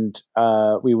 and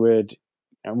we're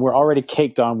already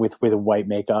caked on with white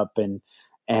makeup, and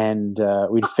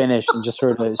we'd finish and just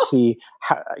sort of see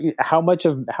how much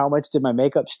did my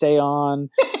makeup stay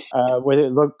on, whether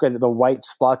it looked at the white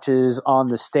splotches on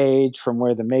the stage from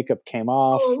where the makeup came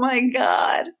off. Oh my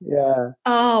God. Yeah.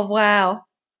 Oh wow.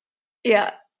 Yeah.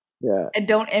 Yeah. I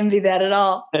don't envy that at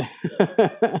all.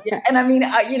 Yeah. And I mean,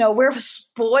 we're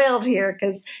spoiled here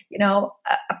because,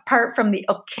 apart from the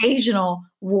occasional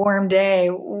warm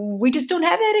day, we just don't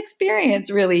have that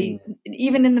experience really,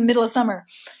 even in the middle of summer.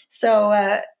 So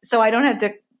I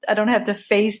don't have to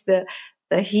face the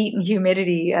heat and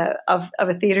humidity of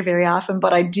a theater very often,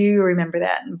 but I do remember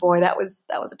that. And boy, that was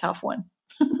a tough one.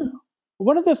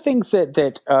 One of the things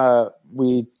that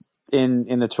we,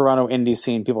 in the Toronto indie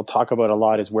scene, people talk about a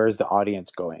lot is, where's the audience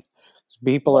going?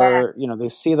 People are, they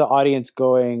see the audience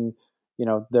going,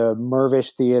 the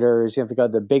Mervish theaters, you've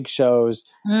got the big shows,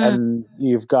 and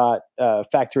you've got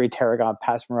Factory Tarragon,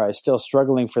 Pass Marais still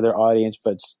struggling for their audience,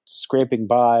 but scraping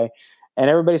by. And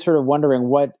everybody's sort of wondering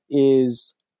what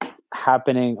is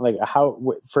happening, like how,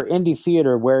 for indie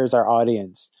theater, where is our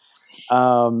audience?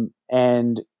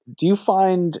 And do you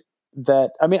find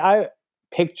that, I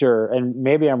picture, and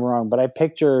maybe I'm wrong, but I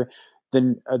picture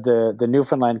the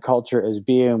Newfoundland culture as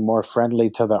being more friendly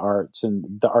to the arts, and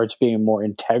the arts being more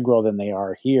integral than they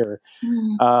are here.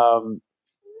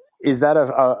 Is that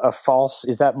a false?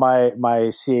 Is that my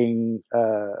seeing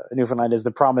Newfoundland as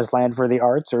the promised land for the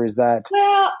arts, or is that?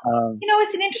 Well,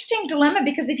 it's an interesting dilemma,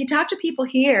 because if you talk to people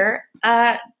here,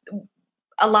 a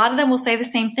lot of them will say the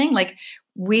same thing. Like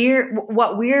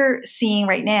what we're seeing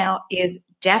right now is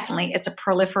definitely, it's a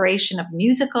proliferation of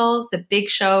musicals, the big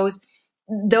shows.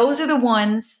 Those are the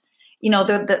ones,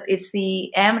 it's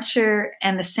the amateur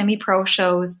and the semi-pro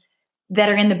shows that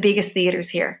are in the biggest theaters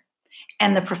here.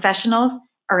 And the professionals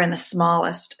are in the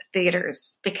smallest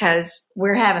theaters, because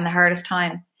we're having the hardest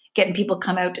time getting people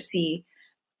come out to see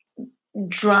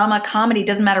drama, comedy,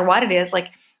 doesn't matter what it is.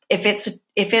 Like if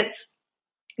it's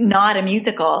not a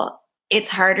musical, it's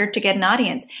harder to get an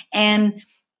audience. And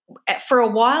for a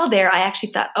while there, I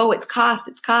actually thought, oh, it's cost.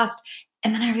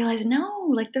 And then I realized, no,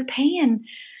 like they're paying,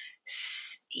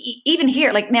 even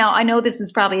here, like now I know this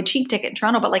is probably a cheap ticket in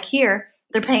Toronto, but like here,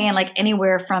 they're paying like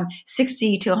anywhere from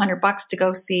 $60 to $100 to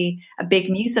go see a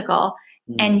big musical.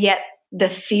 And yet the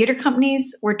theater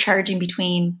companies were charging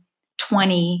between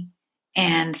 $20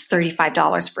 and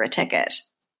 $35 for a ticket,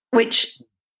 which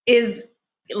is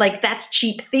like, that's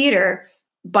cheap theater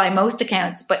by most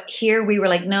accounts. But here we were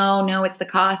like, no, it's the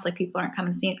cost. Like people aren't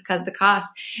coming to see it because of the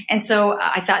cost. And so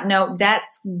I thought, no,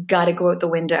 that's got to go out the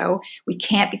window. We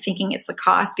can't be thinking it's the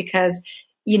cost, because,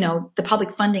 the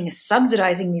public funding is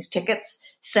subsidizing these tickets.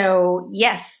 So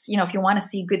yes, if you want to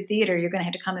see good theater, you're going to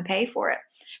have to come and pay for it.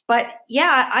 But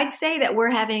yeah, I'd say that we're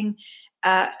having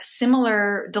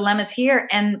similar dilemmas here.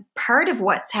 And part of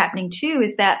what's happening too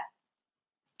is that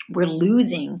we're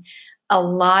losing a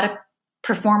lot of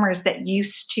performers that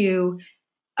used to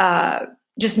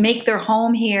just make their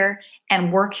home here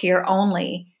and work here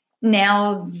only.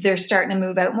 Now they're starting to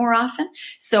move out more often.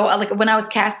 So like when I was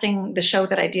casting the show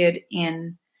that I did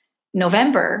in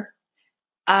November,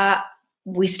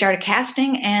 we started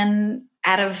casting, and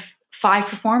out of 5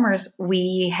 performers,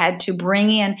 we had to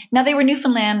bring in, now they were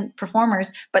Newfoundland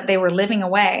performers, but they were living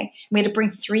away. We had to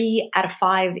bring 3 out of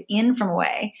 5 in from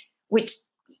away, which,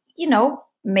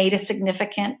 made a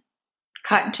significant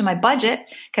cut into my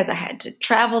budget, because I had to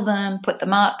travel them, put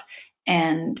them up,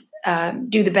 and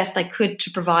do the best I could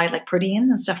to provide like per diems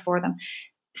and stuff for them.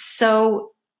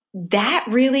 So that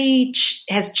really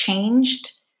has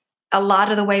changed a lot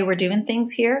of the way we're doing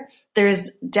things here.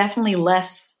 There's definitely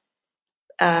less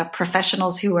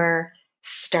professionals who are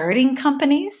starting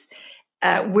companies.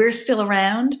 We're still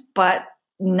around, but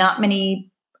not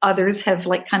many others have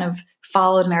like kind of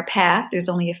followed in our path. There's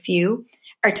only a few.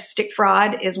 Artistic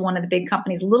Fraud is one of the big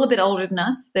companies, a little bit older than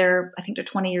us. I think they're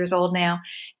 20 years old now.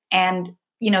 And,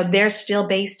 they're still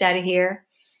based out of here.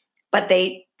 But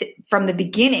from the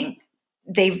beginning,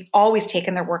 they've always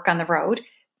taken their work on the road.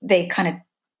 They kind of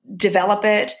develop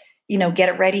it, get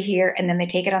it ready here, and then they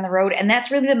take it on the road. And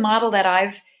that's really the model that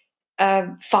I've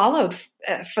followed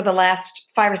for the last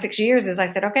 5 or 6 years. Is I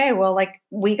said, okay, well, like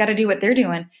we got to do what they're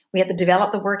doing. We have to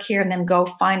develop the work here and then go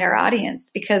find our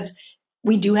audience, because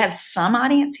we do have some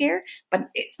audience here, but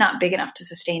it's not big enough to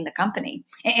sustain the company.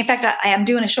 In fact, I am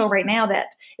doing a show right now that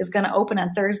is going to open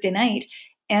on Thursday night.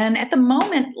 And at the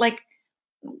moment, like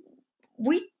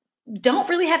we don't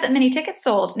really have that many tickets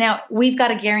sold. Now we've got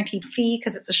a guaranteed fee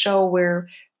because it's a show where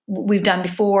we've done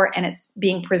before and it's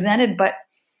being presented, but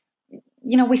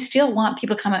we still want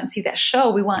people to come out and see that show.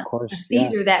 We want the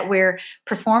theater that we're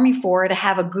performing for to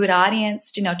have a good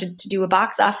audience, to do a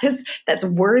box office that's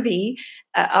worthy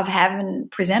of having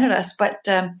presented us. But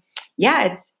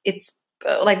it's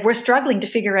like we're struggling to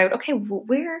figure out, okay,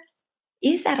 where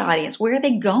is that audience? Where are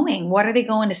they going? What are they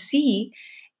going to see?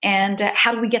 And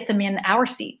how do we get them in our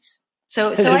seats?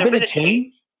 So there been a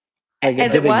change? Like,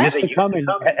 has there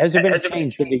been a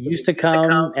change? Did they used to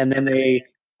come and then they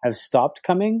have stopped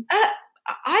coming?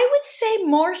 I would say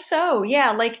more so.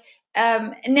 Yeah. Like,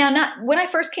 now not when I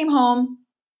first came home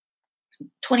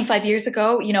 25 years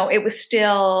ago, it was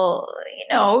still,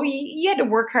 you had to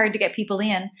work hard to get people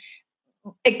in.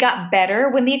 It got better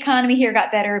when the economy here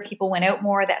got better. People went out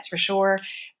more, that's for sure.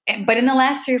 But in the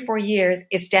last 3 or 4 years,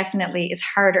 it's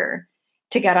harder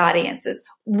to get audiences.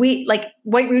 We like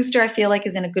White Rooster, I feel like,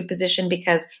 is in a good position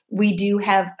because we do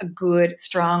have a good,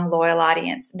 strong, loyal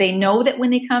audience. They know that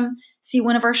when they come see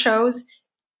one of our shows,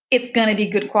 it's going to be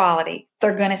good quality.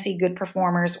 They're going to see good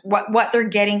performers. What they're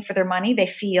getting for their money, they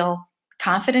feel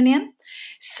confident in.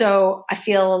 So I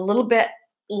feel a little bit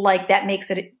like that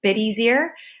makes it a bit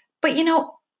easier. But, you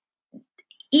know,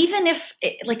 even if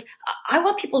like, I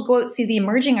want people to go out and see the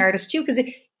emerging artists too, because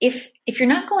if you're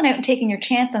not going out and taking your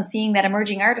chance on seeing that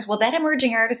emerging artist, well, that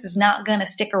emerging artist is not going to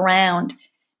stick around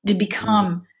to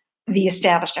become the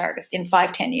established artist in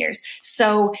 5-10 years.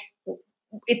 So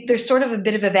there's sort of a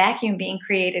bit of a vacuum being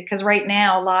created because right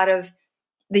now a lot of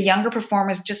the younger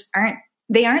performers just aren't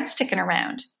sticking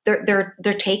around. They're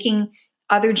taking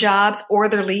other jobs or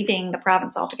they're leaving the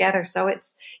province altogether. So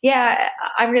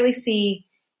I really see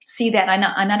that.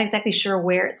 I'm not exactly sure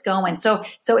where it's going. So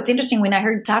it's interesting when I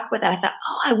heard you talk about that, I thought,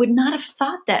 I would not have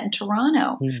thought that in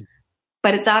Toronto.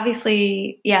 But it's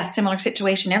obviously, similar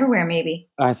situation everywhere, maybe.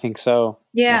 I think so.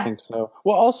 Yeah. I think so.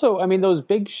 Well, also, I mean, those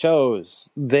big shows,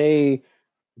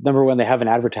 number one, they have an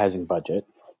advertising budget.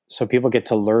 So people get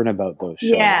to learn about those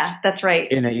shows. Yeah, that's right.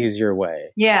 In an easier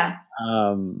way. Yeah.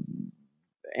 And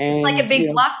it's like a big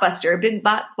blockbuster. A big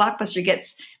blockbuster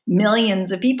gets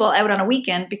millions of people out on a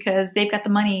weekend because they've got the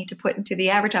money to put into the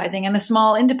advertising, and the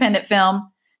small independent film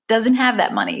doesn't have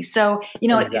that money. So, you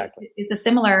know, exactly. It's a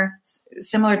similar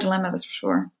dilemma, that's for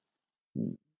sure.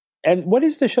 And what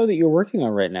is the show that you're working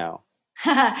on right now?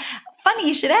 Funny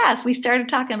you should ask. We started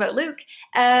talking about Luke.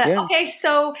 Okay,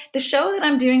 so the show that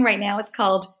I'm doing right now is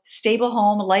called Stable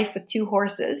Home: Life with Two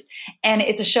Horses. And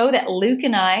it's a show that Luke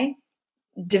and I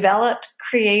developed,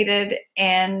 created,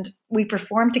 and we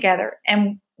perform together.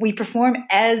 And we perform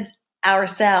as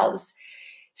ourselves.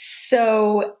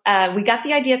 So we got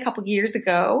the idea a couple years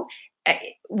ago.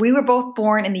 We were both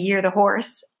born in the year of the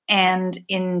horse. And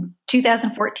in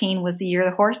 2014 was the year of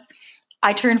the horse.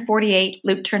 I turned 48.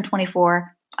 Luke turned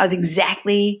 24. I was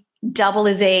exactly double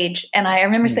his age. And I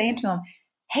remember saying to him,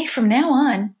 hey, from now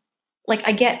on, like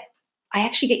I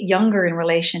actually get younger in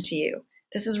relation to you.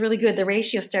 This is really good. The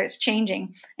ratio starts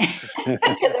changing because I've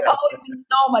always been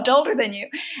so much older than you.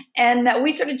 And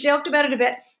we sort of joked about it a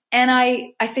bit. And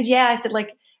I said, I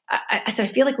said, I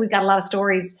feel like we've got a lot of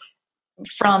stories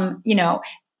from, you know,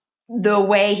 the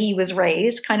way he was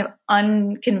raised, kind of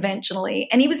unconventionally.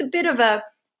 And he was a bit of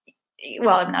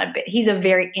he's a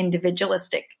very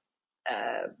individualistic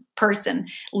person.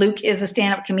 Luke is a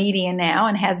stand-up comedian now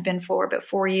and has been for about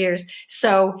 4 years.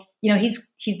 So, you know,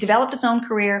 he's developed his own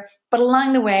career, but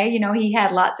along the way, you know, he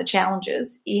had lots of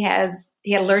challenges. He had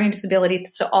a learning disability.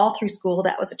 So all through school,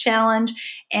 that was a challenge.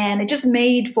 And it just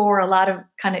made for a lot of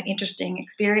kind of interesting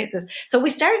experiences. So we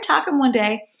started talking one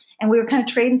day and we were kind of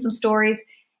trading some stories.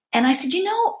 And I said,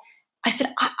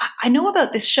 I know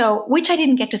about this show, which I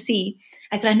didn't get to see.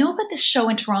 I said, I know about this show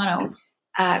in Toronto,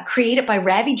 created by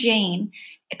Ravi Jain,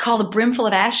 called A Brimful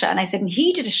of Asha. And I said, and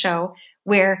he did a show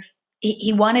where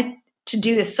he wanted to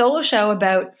do this solo show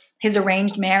about his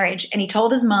arranged marriage. And he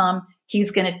told his mom he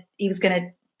was going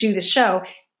to do this show.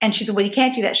 And she said, well, you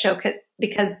can't do that show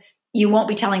because you won't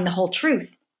be telling the whole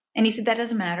truth. And he said, that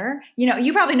doesn't matter. You know,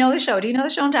 you probably know the show. Do you know the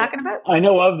show I'm talking about? I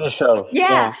know of the show.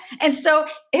 Yeah. And so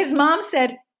his mom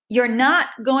said, you're not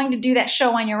going to do that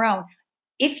show on your own.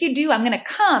 If you do, I'm going to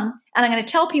come and I'm going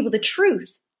to tell people the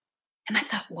truth. And I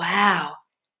thought, wow,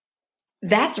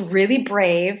 that's really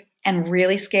brave and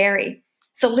really scary.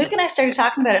 So Luke and I started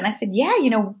talking about it. And I said, yeah, you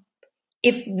know,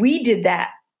 if we did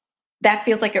that, that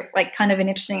feels like kind of an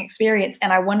interesting experience.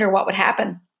 And I wonder what would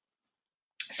happen.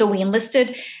 So we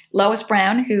enlisted Lois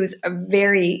Brown, who's a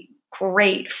very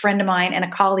great friend of mine and a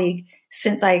colleague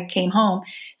since I came home.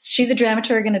 She's a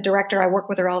dramaturg and a director. I work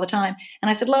with her all the time. And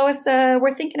I said, Lois,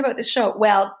 we're thinking about this show.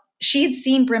 Well, she had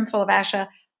seen Brimful of Asha,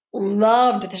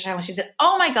 loved the show. And she said,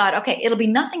 oh my God, okay, it'll be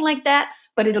nothing like that,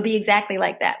 but it'll be exactly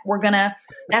like that.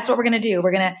 That's what we're going to do.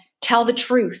 We're going to tell the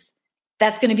truth.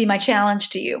 That's going to be my challenge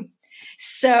to you.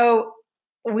 So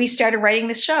we started writing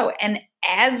this show. And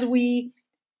as we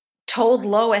told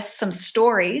Lois some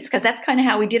stories, because that's kind of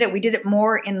how we did it. We did it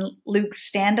more in Luke's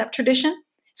stand-up tradition.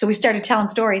 So we started telling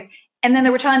stories. And then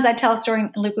there were times I'd tell a story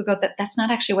and Luke would go, that's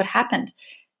not actually what happened.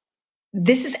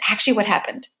 This is actually what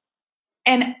happened.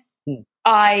 And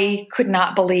I could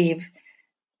not believe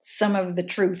some of the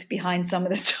truth behind some of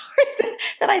the stories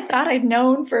that I thought I'd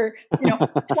known for,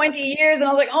 20 years. And I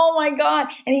was like, oh my God.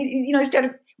 And he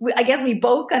started, I guess we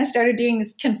both kind of started doing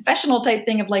this confessional type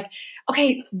thing of like,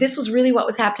 okay, this was really what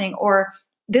was happening, or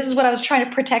this is what I was trying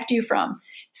to protect you from.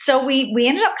 So we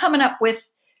ended up coming up with,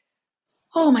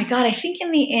 oh my God, I think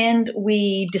in the end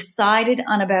we decided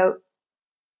on about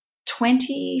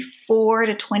 24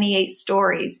 to 28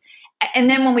 stories. And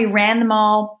then when we ran them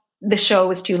all, the show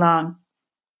was too long.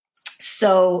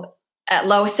 So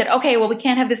Lois said, okay, well, we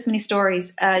can't have this many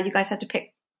stories. You guys have to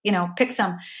pick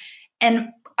some. And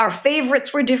our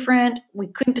favorites were different. We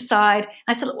couldn't decide.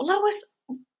 I said, well, Lois,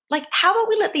 like, how about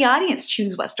we let the audience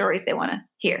choose what stories they want to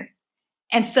hear?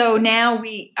 And so now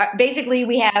we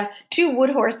have 2 wood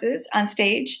horses on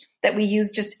stage that we use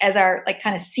just as our like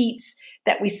kind of seats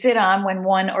that we sit on when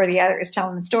one or the other is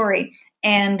telling the story.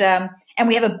 And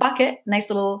we have a bucket, nice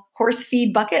little horse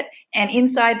feed bucket. And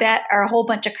inside that are a whole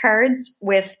bunch of cards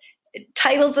with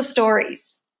titles of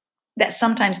stories that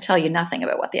sometimes tell you nothing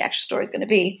about what the actual story is going to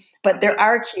be, but they're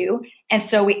our cue. And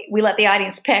so we let the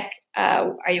audience pick,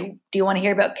 do you want to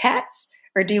hear about cats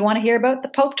or do you want to hear about the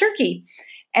Pope turkey?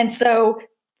 And so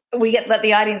we let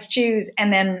the audience choose,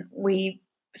 and then we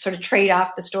sort of trade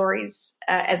off the stories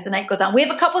as the night goes on. We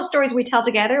have a couple of stories we tell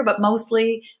together, but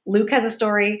mostly Luke has a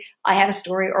story, I have a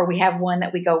story, or we have one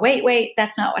that we go, wait,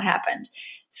 that's not what happened.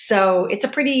 So it's a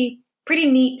pretty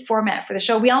neat format for the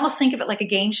show. We almost think of it like a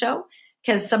game show,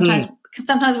 because sometimes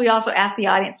we also ask the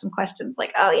audience some questions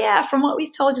like, oh yeah, from what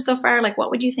we've told you so far, like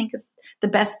what would you think is the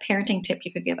best parenting tip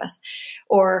you could give us?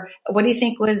 Or what do you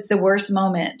think was the worst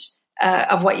moment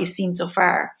of what you've seen so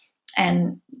far?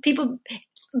 And people,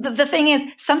 the thing is,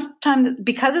 sometimes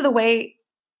because of the way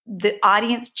the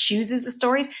audience chooses the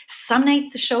stories, some nights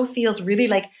the show feels really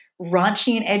like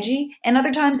raunchy and edgy, and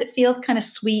other times it feels kind of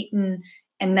sweet and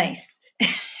nice.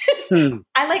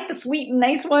 I like the sweet and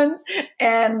nice ones,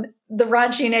 and the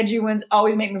raunchy and edgy ones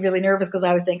always make me really nervous because I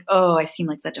always think, oh, I seem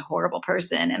like such a horrible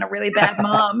person and a really bad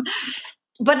mom.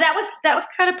 But that was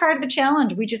kind of part of the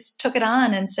challenge. We just took it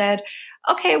on and said,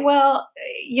 okay, well,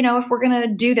 if we're going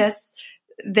to do this,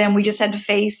 then we just had to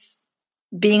face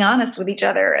being honest with each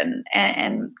other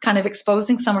and kind of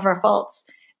exposing some of our faults.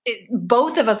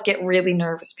 Both of us get really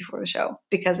nervous before the show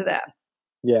because of that.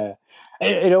 Yeah.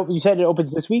 You said it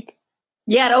opens this week?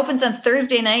 Yeah, it opens on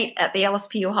Thursday night at the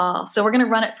LSPU Hall. So we're going to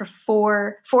run it for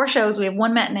four shows. We have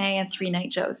 1 matinee and 3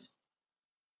 night shows.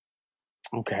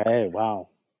 Okay. Wow.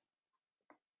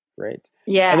 Great.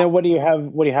 Yeah. And then what do you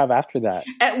have after that?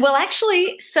 Well,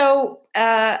 actually, so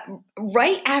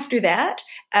right after that,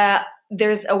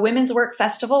 there's a Women's Work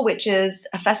Festival, which is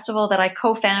a festival that I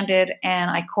co-founded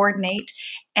and I coordinate.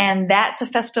 And that's a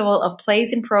festival of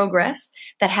plays in progress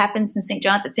that happens in St.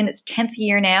 John's. It's in its 10th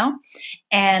year now.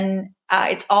 And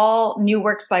it's all new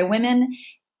works by women,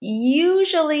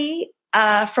 usually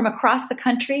from across the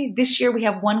country. This year we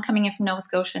have 1 coming in from Nova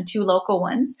Scotia and 2 local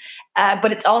ones.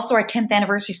 But it's also our 10th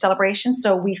anniversary celebration.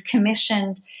 So we've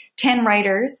commissioned 10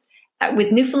 writers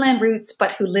with Newfoundland roots,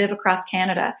 but who live across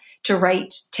Canada, to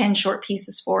write 10 short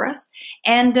pieces for us.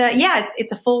 And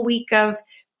it's a full week of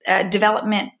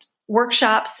development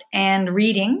workshops and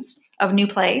readings of new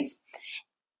plays.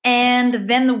 And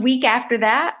then the week after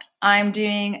that, I'm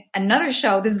doing another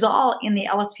show. This is all in the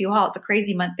LSPU Hall. It's a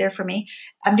crazy month there for me.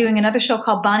 I'm doing another show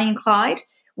called Bonnie and Clyde,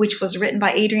 which was written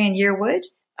by Adrienne Yearwood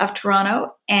of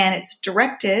Toronto, and it's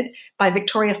directed by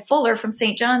Victoria Fuller from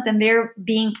St. John's, and they're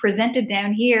being presented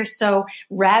down here. So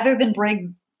rather than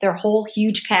bring their whole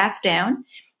huge cast down,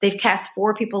 they've cast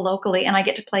 4 people locally, and I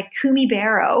get to play Kumi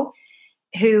Barrow,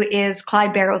 who is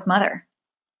Clyde Barrow's mother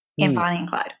in Bonnie and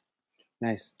Clyde.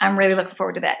 Nice. I'm really looking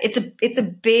forward to that. It's a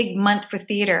big month for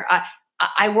theater.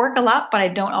 I work a lot, but I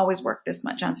don't always work this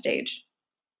much on stage.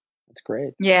 That's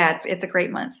great. Yeah, it's a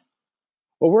great month.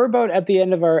 Well, we're about at the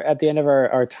end of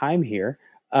our time here.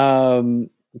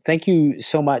 Thank you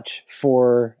so much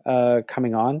for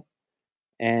coming on,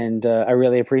 and I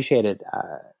really appreciate it.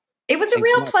 It was a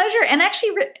real pleasure. And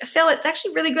actually, Phil, it's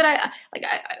actually really good.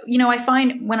 I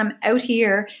find when I'm out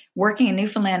here working in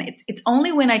Newfoundland, it's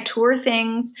only when I tour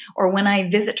things or when I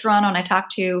visit Toronto and I talk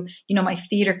to, my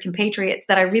theater compatriots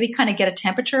that I really kind of get a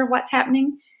temperature of what's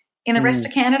happening in the rest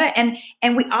of Canada.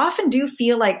 And we often do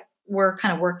feel like we're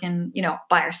kind of working,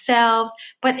 by ourselves,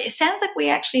 but it sounds like we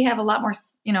actually have a lot more,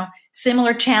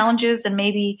 similar challenges, and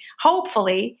maybe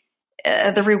hopefully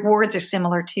the rewards are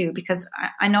similar too, because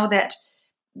I know that,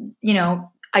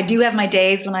 I do have my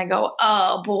days when I go,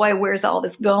 oh boy, where's all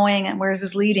this going and where's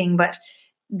this leading? But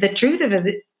the truth of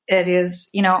it is,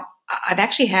 I've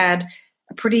actually had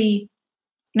a pretty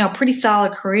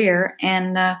solid career,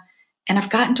 and I've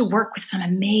gotten to work with some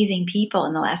amazing people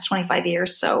in the last 25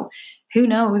 years. So who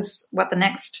knows what the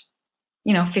next,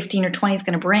 15 or 20 is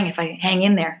going to bring if I hang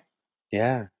in there.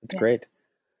 Yeah, that's great.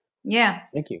 Yeah.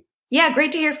 Thank you. Yeah,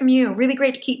 great to hear from you. Really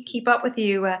great to keep up with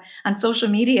you on social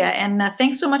media. And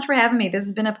thanks so much for having me.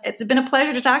 It's been a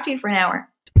pleasure to talk to you for an hour.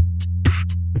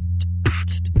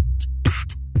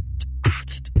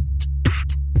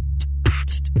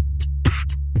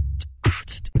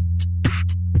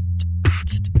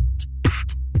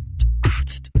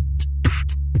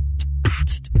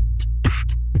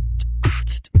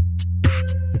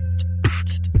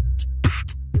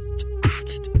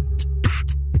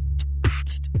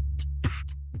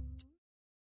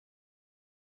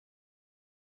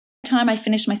 time I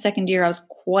finished my second year, I was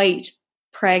quite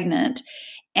pregnant.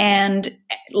 And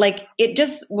like, it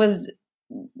just was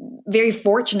very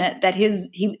fortunate that his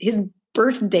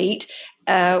birth date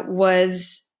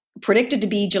was predicted to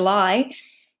be July.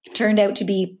 It turned out to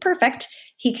be perfect.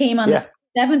 He came on the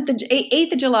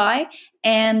 8th of July,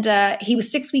 and he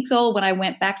was 6 weeks old when I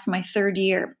went back for my third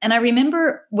year. And I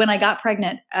remember when I got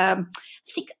pregnant, I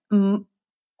think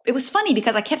it was funny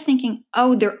because I kept thinking,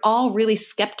 oh, they're all really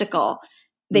skeptical.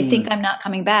 They think I'm not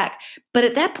coming back. But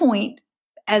at that point,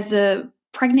 as a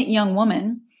pregnant young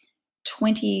woman,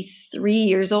 23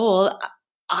 years old,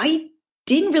 I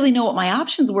didn't really know what my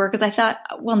options were, because I thought,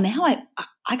 well, now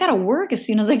I got to work as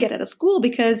soon as I get out of school,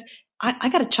 because I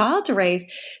got a child to raise.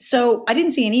 So I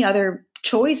didn't see any other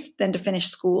choice than to finish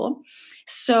school.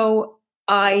 So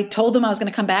I told them I was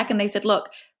going to come back, and they said, look,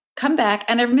 come back.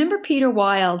 And I remember Peter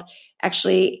Wilde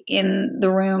actually in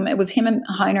the room. It was him and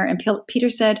Heiner, and Peter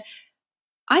said,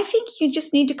 I think you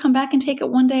just need to come back and take it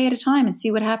one day at a time and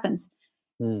see what happens.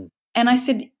 And I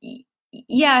said,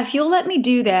 yeah, if you'll let me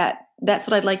do that, that's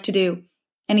what I'd like to do.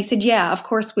 And he said, yeah, of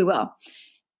course we will.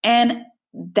 And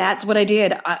that's what I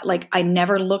did. I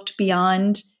never looked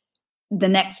beyond the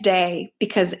next day,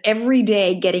 because every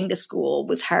day getting to school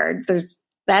was hard.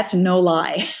 That's no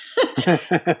lie.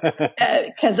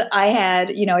 Because I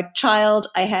had, a child.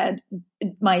 I had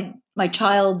my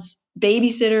child's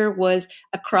babysitter was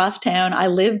across town. I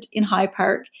lived in High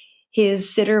Park.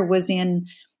 His sitter was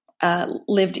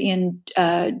lived in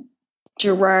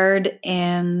Gerard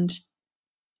and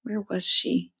where was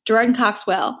she? Gerard and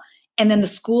Coxwell. And then the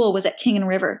school was at King and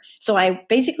River. So I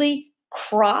basically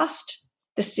crossed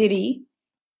the city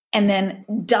and then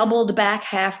doubled back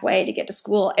halfway to get to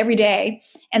school every day.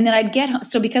 And then I'd get home.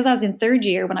 So because I was in third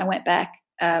year when I went back,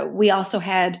 we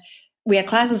had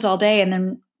classes all day and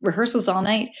then rehearsals all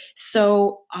night.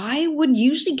 So I would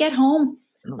usually get home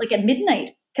like at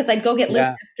midnight, because I'd go get lit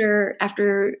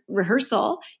after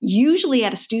rehearsal, usually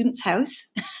at a student's house.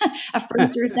 A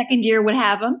first or a second year would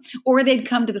have them, or they'd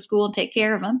come to the school and take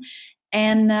care of them.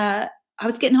 And I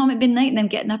was getting home at midnight and then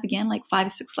getting up again like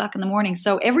 5, 6 o'clock in the morning.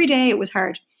 So every day it was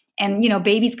hard. And,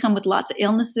 babies come with lots of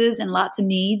illnesses and lots of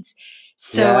needs.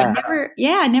 So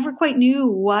I never quite knew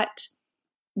what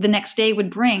the next day would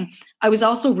bring. I was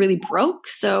also really broke.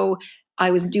 So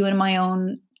I was doing my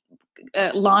own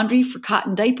laundry for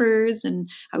cotton diapers, and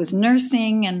I was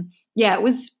nursing, and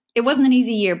it wasn't an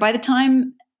easy year. By the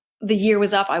time the year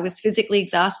was up, I was physically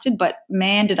exhausted, but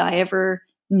man, did I ever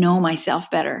know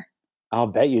myself better. I'll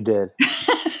bet you did.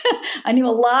 I knew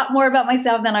a lot more about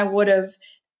myself than I would have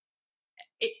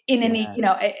in any,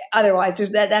 otherwise.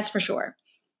 That's for sure.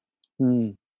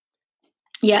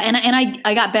 Yeah. And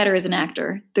I got better as an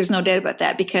actor. There's no doubt about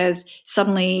that, because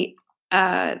suddenly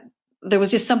there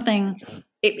was just something,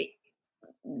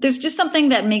 there's just something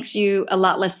that makes you a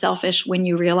lot less selfish when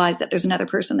you realize that there's another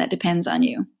person that depends on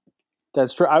you.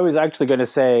 That's true. I was actually going to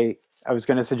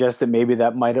suggest that maybe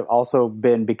that might have also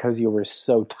been because you were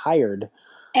so tired.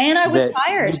 And I was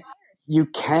tired. You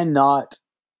cannot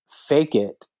fake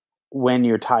it when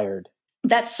you're tired.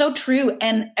 That's so true.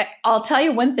 And I'll tell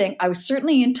you one thing, I was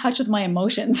certainly in touch with my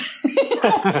emotions.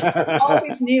 I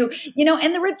always knew,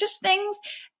 and there were just things,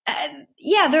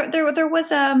 there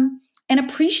was an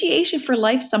appreciation for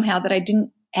life somehow that I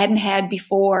hadn't had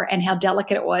before, and how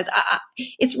delicate it was.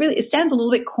 It sounds a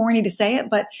little bit corny to say it,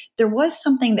 but there was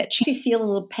something that I feel a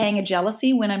little pang of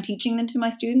jealousy when I'm teaching them to my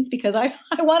students, because I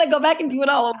want to go back and do it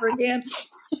all over again.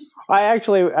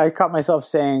 I caught myself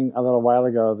saying a little while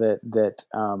ago that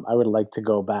I would like to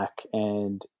go back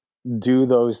and do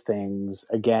those things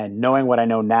again, knowing what I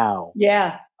know now.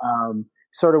 Yeah.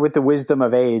 Sort of with the wisdom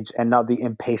of age and not the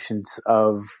impatience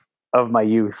of my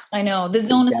youth. I know. The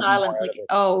zone of silence. Like, it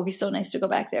would be so nice to go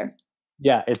back there.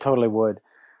 Yeah, it totally would.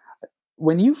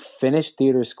 When you finished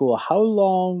theater school, how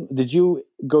long did you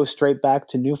go straight back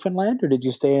to Newfoundland, or did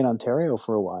you stay in Ontario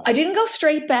for a while? I didn't go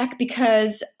straight back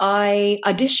because I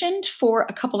auditioned for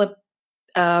a couple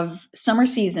of summer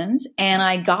seasons, and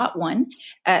I got one.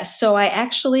 So I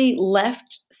actually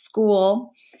left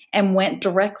school and went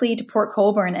directly to Port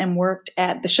Colborne and worked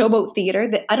at the Showboat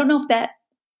Theater. I don't know if that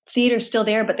theater's still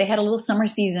there, but they had a little summer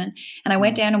season, and I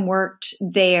went down and worked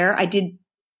there. I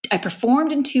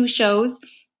performed in 2 shows,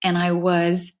 and I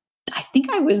think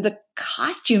I was the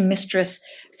costume mistress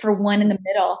for one in the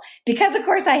middle, because of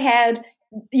course I had,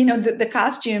 the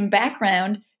costume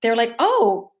background. They were like,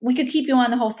 oh, we could keep you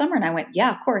on the whole summer. And I went,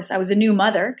 yeah, of course. I was a new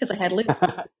mother because I had Luke.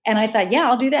 And I thought, yeah,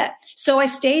 I'll do that. So I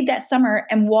stayed that summer.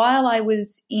 And while I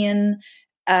was in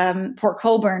Port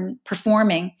Colborne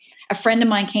performing, a friend of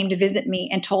mine came to visit me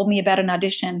and told me about an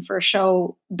audition for a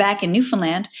show back in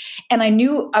Newfoundland. And I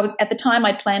knew at the time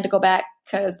I'd planned to go back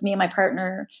because me and my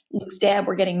partner, Luke's dad,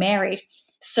 were getting married.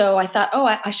 So I thought,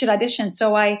 oh, I should audition.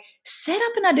 So I set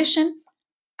up an audition.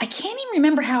 I can't even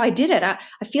remember how I did it. I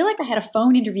feel like I had a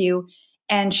phone interview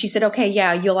and she said, okay,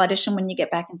 yeah, you'll audition when you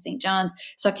get back in St. John's.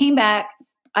 So I came back,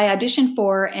 I auditioned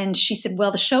for her, and she said,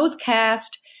 well, the show's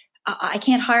cast. I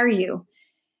can't hire you.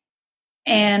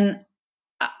 And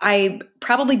I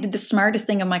probably did the smartest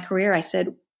thing of my career. I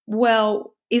said,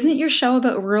 well, isn't your show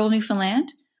about rural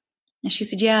Newfoundland? And she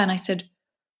said, yeah. And I said,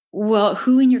 well,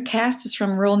 who in your cast is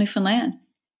from rural Newfoundland?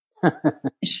 And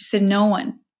she said, no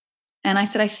one. And I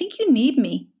said, I think you need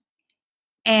me.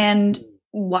 And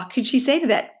what could she say to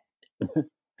that?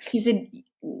 She said,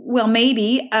 well,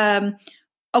 maybe.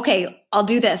 Okay, I'll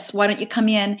do this. Why don't you come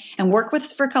in and work with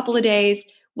us for a couple of days?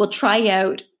 We'll try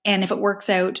out. And if it works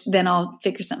out, then I'll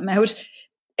figure something out.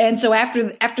 And so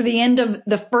after the end of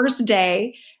the first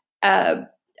day, I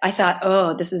thought,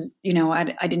 oh, this is,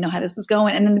 I didn't know how this was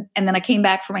going. And then I came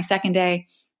back for my second day,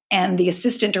 and the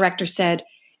assistant director said,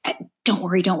 don't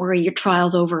worry. Your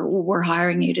trial's over. We're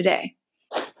hiring you today.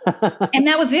 And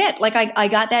that was it. Like I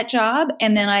got that job,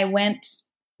 and then I went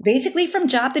basically from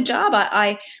job to job.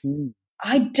 I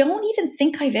don't even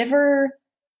think I've ever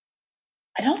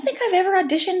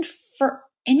auditioned for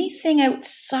anything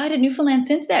outside of Newfoundland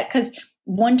since that, because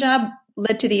one job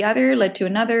led to the other, led to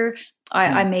another.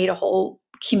 I made a whole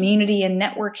community and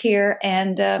network here.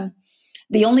 And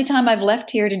the only time I've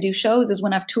left here to do shows is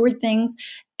when I've toured things.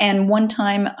 And one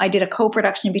time I did a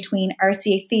co-production between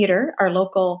RCA Theatre, our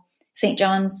local St.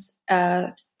 John's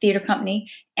theatre company,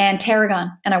 and Tarragon.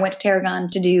 And I went to Tarragon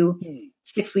to do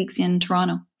 6 weeks in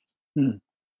Toronto.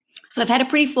 So I've had a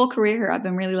pretty full career here. I've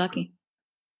been really lucky.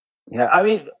 Yeah, I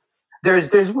mean,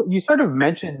 there's you sort of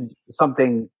mentioned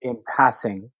something in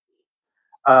passing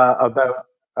about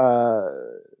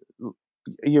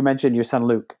you mentioned your son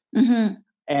Luke,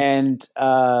 and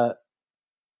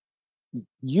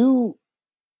you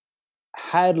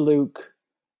had Luke.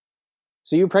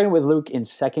 So you were pregnant with Luke in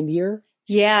second year?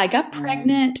 Yeah, I got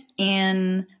pregnant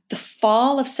in the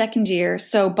fall of second year.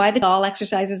 So by the doll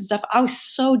exercises and stuff, I was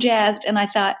so jazzed, and I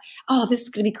thought, oh, this is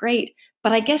going to be great.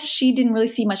 But I guess she didn't really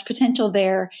see much potential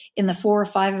there in the 4 or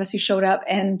 5 of us who showed up,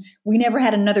 and we never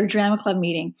had another drama club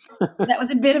meeting. That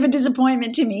was a bit of a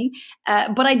disappointment to me.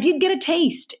 But I did get a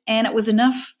taste, and it was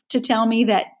enough to tell me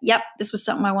that, yep, this was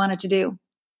something I wanted to do.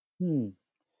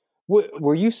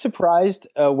 Were you surprised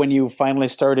when you finally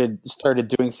started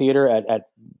doing theater at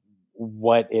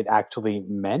what it actually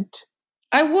meant?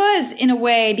 I was, in a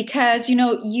way, because,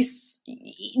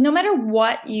 no matter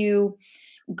what you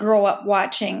grow up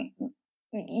watching,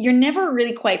 you're never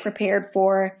really quite prepared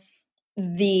for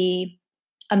the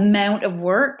amount of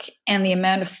work and the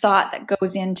amount of thought that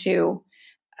goes into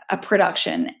a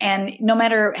production. And no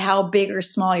matter how big or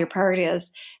small your part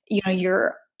is,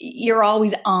 you're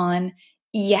always on.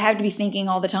 You have to be thinking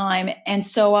all the time. And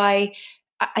so I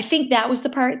think that was the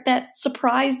part that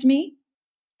surprised me.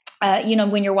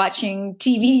 When you're watching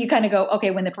TV, you kind of go,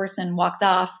 okay, when the person walks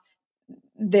off,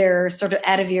 they're sort of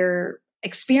out of your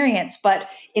experience, but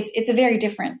it's a very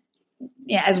different,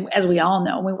 as we all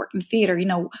know, when we work in theater,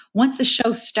 once the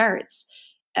show starts,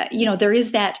 there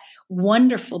is that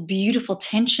wonderful, beautiful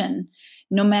tension,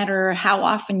 no matter how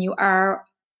often you are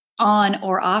on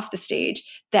or off the stage,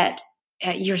 that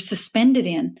you're suspended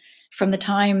in from the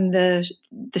time the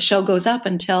show goes up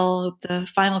until the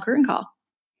final curtain call.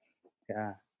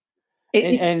 Yeah.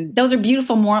 And those are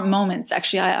beautiful moments.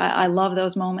 Actually, I love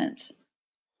those moments.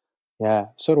 Yeah,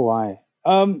 so do I.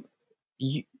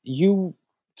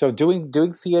 So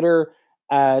doing theater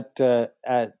at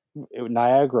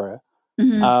Niagara.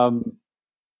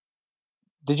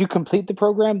 Did you complete the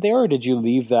program there, or did you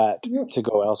leave that to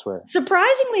go elsewhere?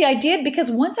 Surprisingly, I did, because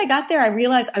once I got there, I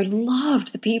realized I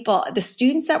loved the people. The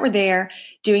students that were there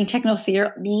doing technical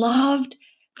theater loved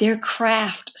their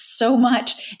craft so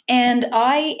much. And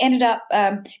I ended up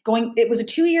going, it was a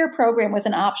 2-year program with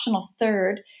an optional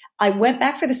third. I went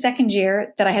back for the second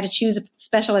year that I had to choose a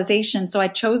specialization. So I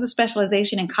chose a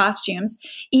specialization in costumes,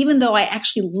 even though I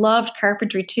actually loved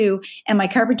carpentry too. And my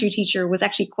carpentry teacher was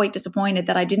actually quite disappointed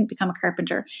that I didn't become a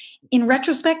carpenter. In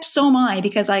retrospect, so am I,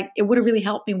 because it would have really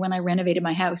helped me when I renovated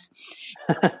my house.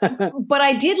 But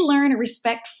I did learn a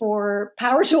respect for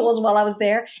power tools while I was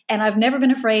there. And I've never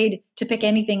been afraid to pick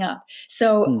anything up.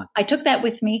 So I took that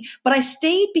with me, but I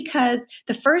stayed because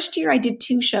the first year I did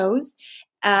 2 shows.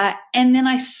 And then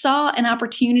I saw an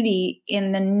opportunity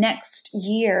in the next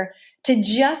year to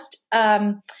just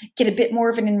get a bit more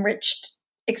of an enriched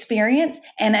experience.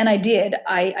 And I did.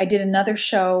 I did another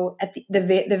show at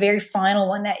the very final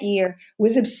one that year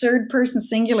was Absurd Person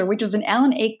Singular, which was an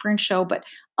Alan Ayckbourn show, but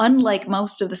unlike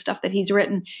most of the stuff that he's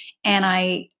written. And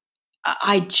I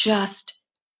just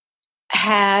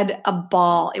had a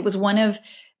ball. It was one of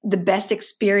the best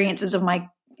experiences of my,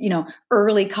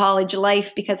 early college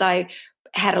life because I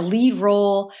had a lead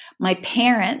role. My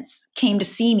parents came to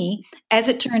see me. As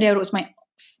it turned out, it was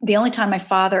the only time my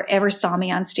father ever saw me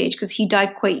on stage because he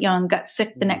died quite young, got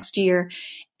sick the next year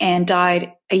and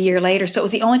died a year later. So it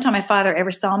was the only time my father ever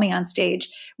saw me on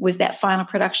stage was that final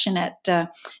production at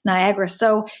Niagara.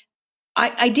 So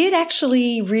I did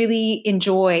actually really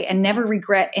enjoy and never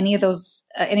regret any of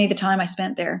the time I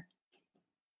spent there.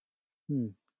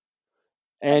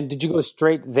 And did you go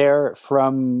straight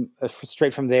from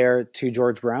there to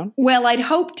George Brown? Well, I'd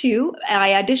hoped to. I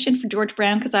auditioned for George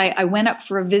Brown because I went up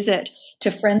for a visit to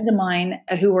friends of mine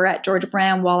who were at George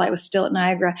Brown while I was still at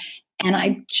Niagara, and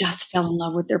I just fell in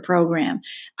love with their program.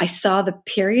 I saw the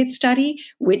period study,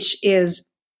 which is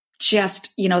just,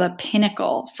 the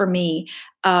pinnacle for me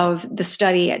of the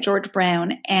study at George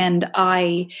Brown, and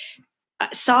I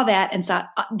saw that and thought,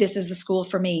 this is the school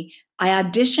for me. I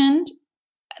auditioned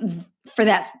for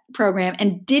that program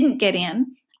and didn't get in.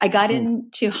 I got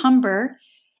into Humber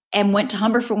and went to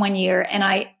Humber for 1 year.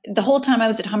 And the whole time I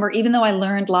was at Humber, even though I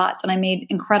learned lots and I made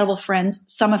incredible friends,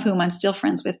 some of whom I'm still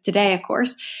friends with today, of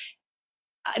course,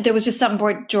 there was just something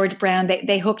about George Brown.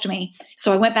 They hooked me.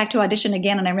 So I went back to audition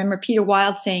again. And I remember Peter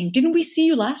Wilde saying, "Didn't we see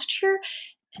you last year?"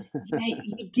 Yeah,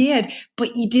 you did,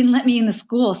 but you didn't let me in the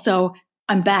school. So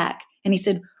I'm back. And he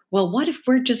said, "Well, what if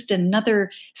we're just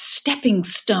another stepping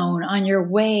stone on your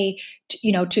way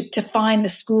to find the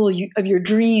school of your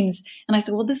dreams?" And I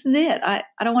said, "Well, this is it. I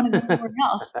don't want to go anywhere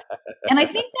else." And I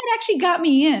think that actually got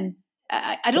me in.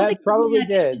 I don't think that probably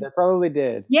did. That probably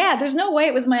did. Yeah, there's no way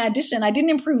it was my audition. I didn't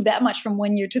improve that much from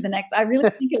 1 year to the next. I really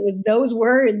think it was those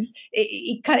words.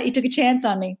 He took a chance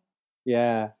on me.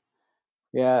 Yeah.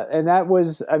 Yeah. And that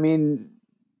was,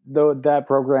 though that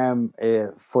program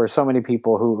for so many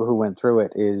people who went through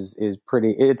it is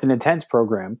pretty, it's an intense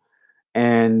program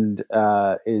and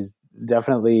is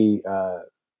definitely,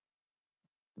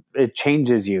 it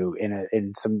changes you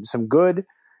in some good.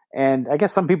 And I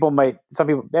guess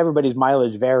everybody's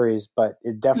mileage varies, but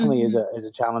it definitely is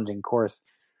a challenging course.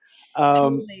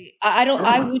 Totally.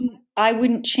 I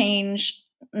wouldn't change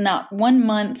not 1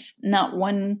 month, not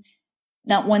one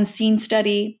scene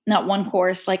study, not one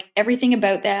course, like everything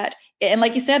about that. And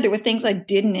like you said, there were things I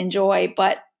didn't enjoy,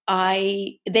 but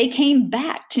they came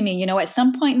back to me, at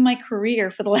some point in my career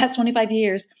for the last 25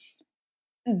 years,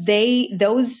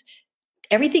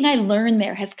 everything I learned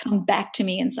there has come back to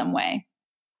me in some way.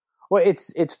 Well,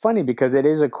 it's funny because it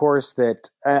is a course that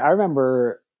I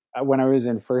remember when I was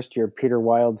in first year, Peter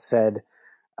Wilde said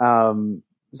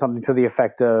something to the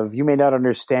effect of, "You may not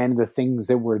understand the things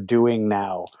that we're doing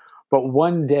now, but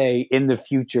one day in the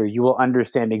future, you will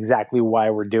understand exactly why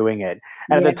we're doing it."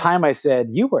 And at the time I said,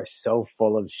 "You are so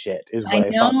full of shit," is what I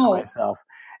thought to myself.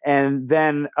 And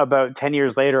then about 10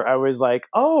 years later, I was like,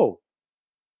 oh,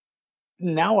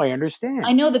 now I understand.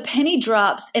 I know the penny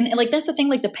drops. And like, that's the thing,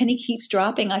 like the penny keeps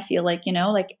dropping, I feel like,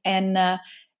 and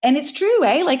it's true,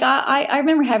 eh? Like I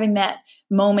remember having that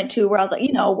moment too, where I was like,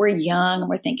 we're young and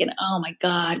we're thinking, oh my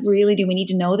God, really? Do we need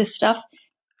to know this stuff?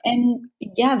 And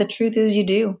yeah, the truth is you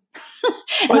do.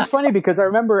 Well, it's funny because I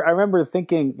remember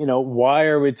thinking, why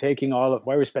are we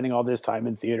spending all this time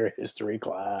in theater history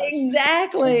class?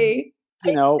 Exactly.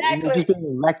 We're just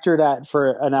being lectured at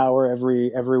for an hour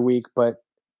every week, but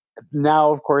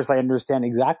now, of course, I understand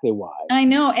exactly why. I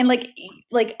know. And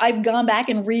like I've gone back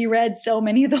and reread so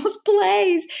many of those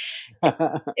plays.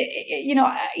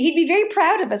 He'd be very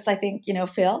proud of us, I think,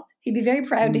 Phil. He'd be very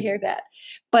proud to hear that.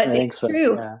 But it's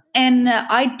true. Yeah. And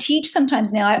I teach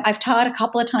sometimes now. I've taught a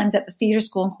couple of times at the theater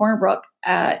school in Corner Brook.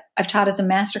 I've taught as a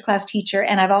masterclass teacher,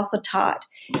 and I've also taught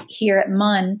here at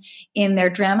MUN in their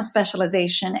drama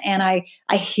specialization. And I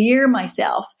hear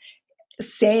myself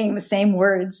saying the same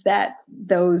words that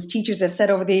those teachers have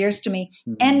said over the years to me,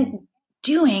 and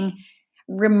doing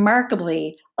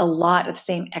remarkably a lot of the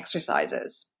same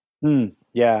exercises.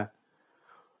 Yeah.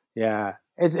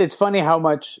 It's funny how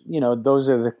much those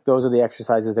are the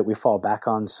exercises that we fall back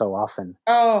on so often.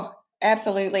 Oh,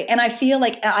 absolutely. And I feel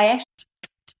like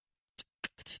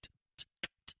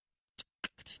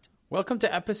Welcome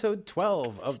to episode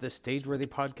 12 of the Stageworthy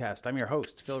podcast. I'm your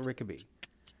host, Phil Rickaby.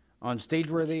 On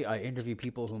Stageworthy, I interview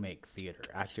people who make theater,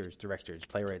 actors, directors,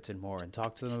 playwrights, and more, and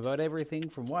talk to them about everything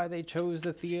from why they chose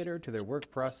the theater to their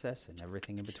work process and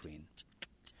everything in between.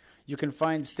 You can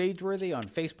find Stageworthy on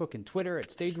Facebook and Twitter at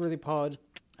StageworthyPod,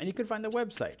 and you can find the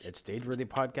website at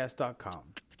stageworthypodcast.com.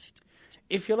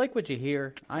 If you like what you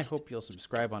hear, I hope you'll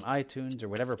subscribe on iTunes or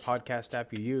whatever podcast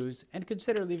app you use, and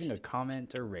consider leaving a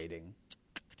comment or rating.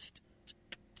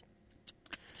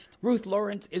 Ruth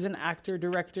Lawrence is an actor,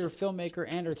 director, filmmaker,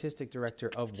 and artistic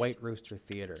director of White Rooster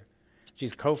Theatre.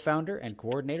 She's co-founder and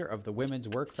coordinator of the Women's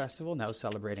Work Festival, now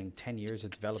celebrating 10 years of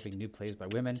developing new plays by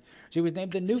women. She was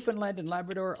named the Newfoundland and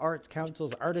Labrador Arts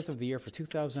Council's Artist of the Year for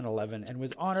 2011 and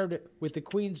was honored with the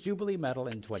Queen's Jubilee Medal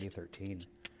in 2013.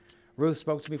 Ruth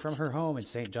spoke to me from her home in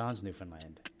St. John's,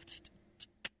 Newfoundland.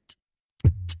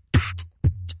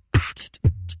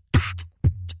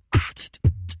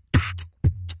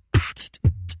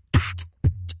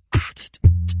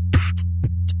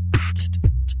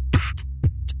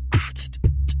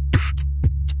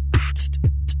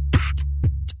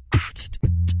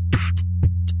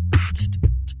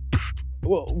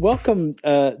 Well, welcome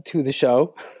to the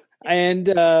show, and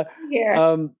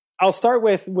I'll start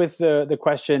with the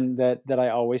question that I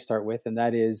always start with, and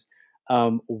that is,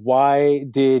 why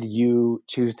did you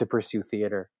choose to pursue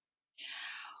theater?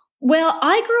 Well,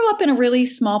 I grew up in a really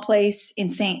small place in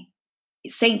St.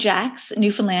 Jack's,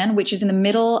 Newfoundland, which is in the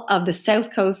middle of the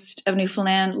south coast of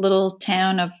Newfoundland, little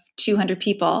town of 200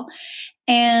 people.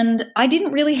 And I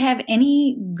didn't really have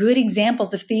any good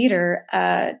examples of theater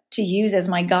to use as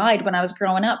my guide when I was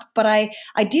growing up. But I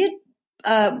did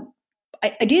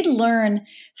learn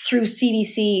through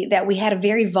CDC that we had a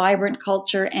very vibrant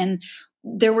culture, and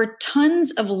there were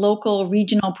tons of local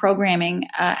regional programming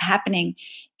happening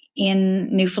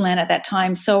in Newfoundland at that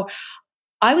time. So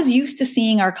I was used to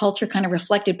seeing our culture kind of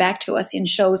reflected back to us in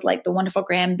shows like The Wonderful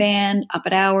Grand Band, Up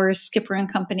at Hours, Skipper and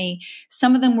Company.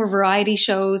 Some of them were variety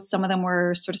shows, some of them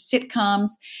were sort of sitcoms,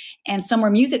 and some were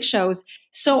music shows.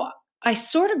 So I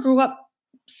sort of grew up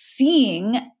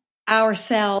seeing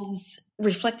ourselves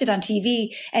reflected on TV.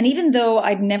 And even though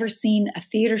I'd never seen a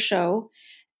theater show,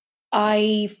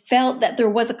 I felt that there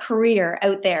was a career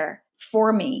out there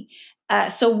for me.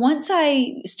 So once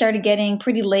I started getting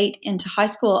pretty late into high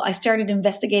school, I started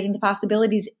investigating the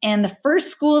possibilities. And the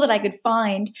first school that I could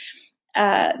find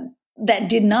that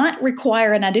did not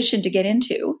require an audition to get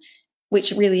into,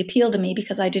 which really appealed to me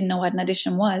because I didn't know what an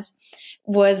audition was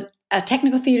a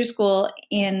technical theater school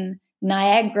in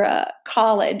Niagara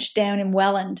College down in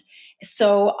Welland.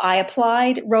 So I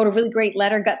applied, wrote a really great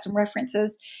letter, got some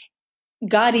references,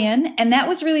 got in, and that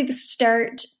was really the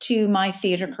start to my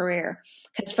theater career.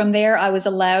 Because from there, I was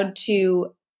allowed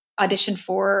to audition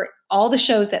for all the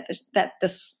shows that the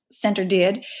center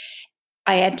did.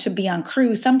 I had to be on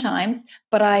crew sometimes,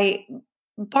 but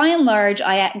by and large,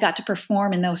 I got to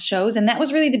perform in those shows, and that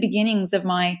was really the beginnings of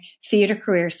my theater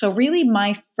career. So really,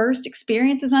 my first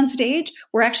experiences on stage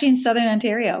were actually in Southern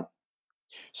Ontario.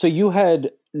 So you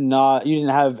didn't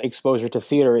have exposure to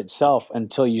theater itself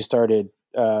until you started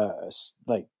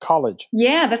like college.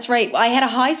 Yeah, that's right. I had a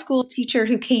high school teacher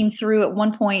who came through at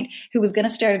one point who was going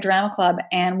to start a drama club,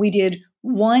 and we did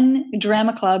one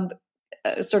drama club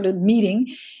sort of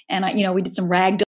meeting, and we did some ragdoll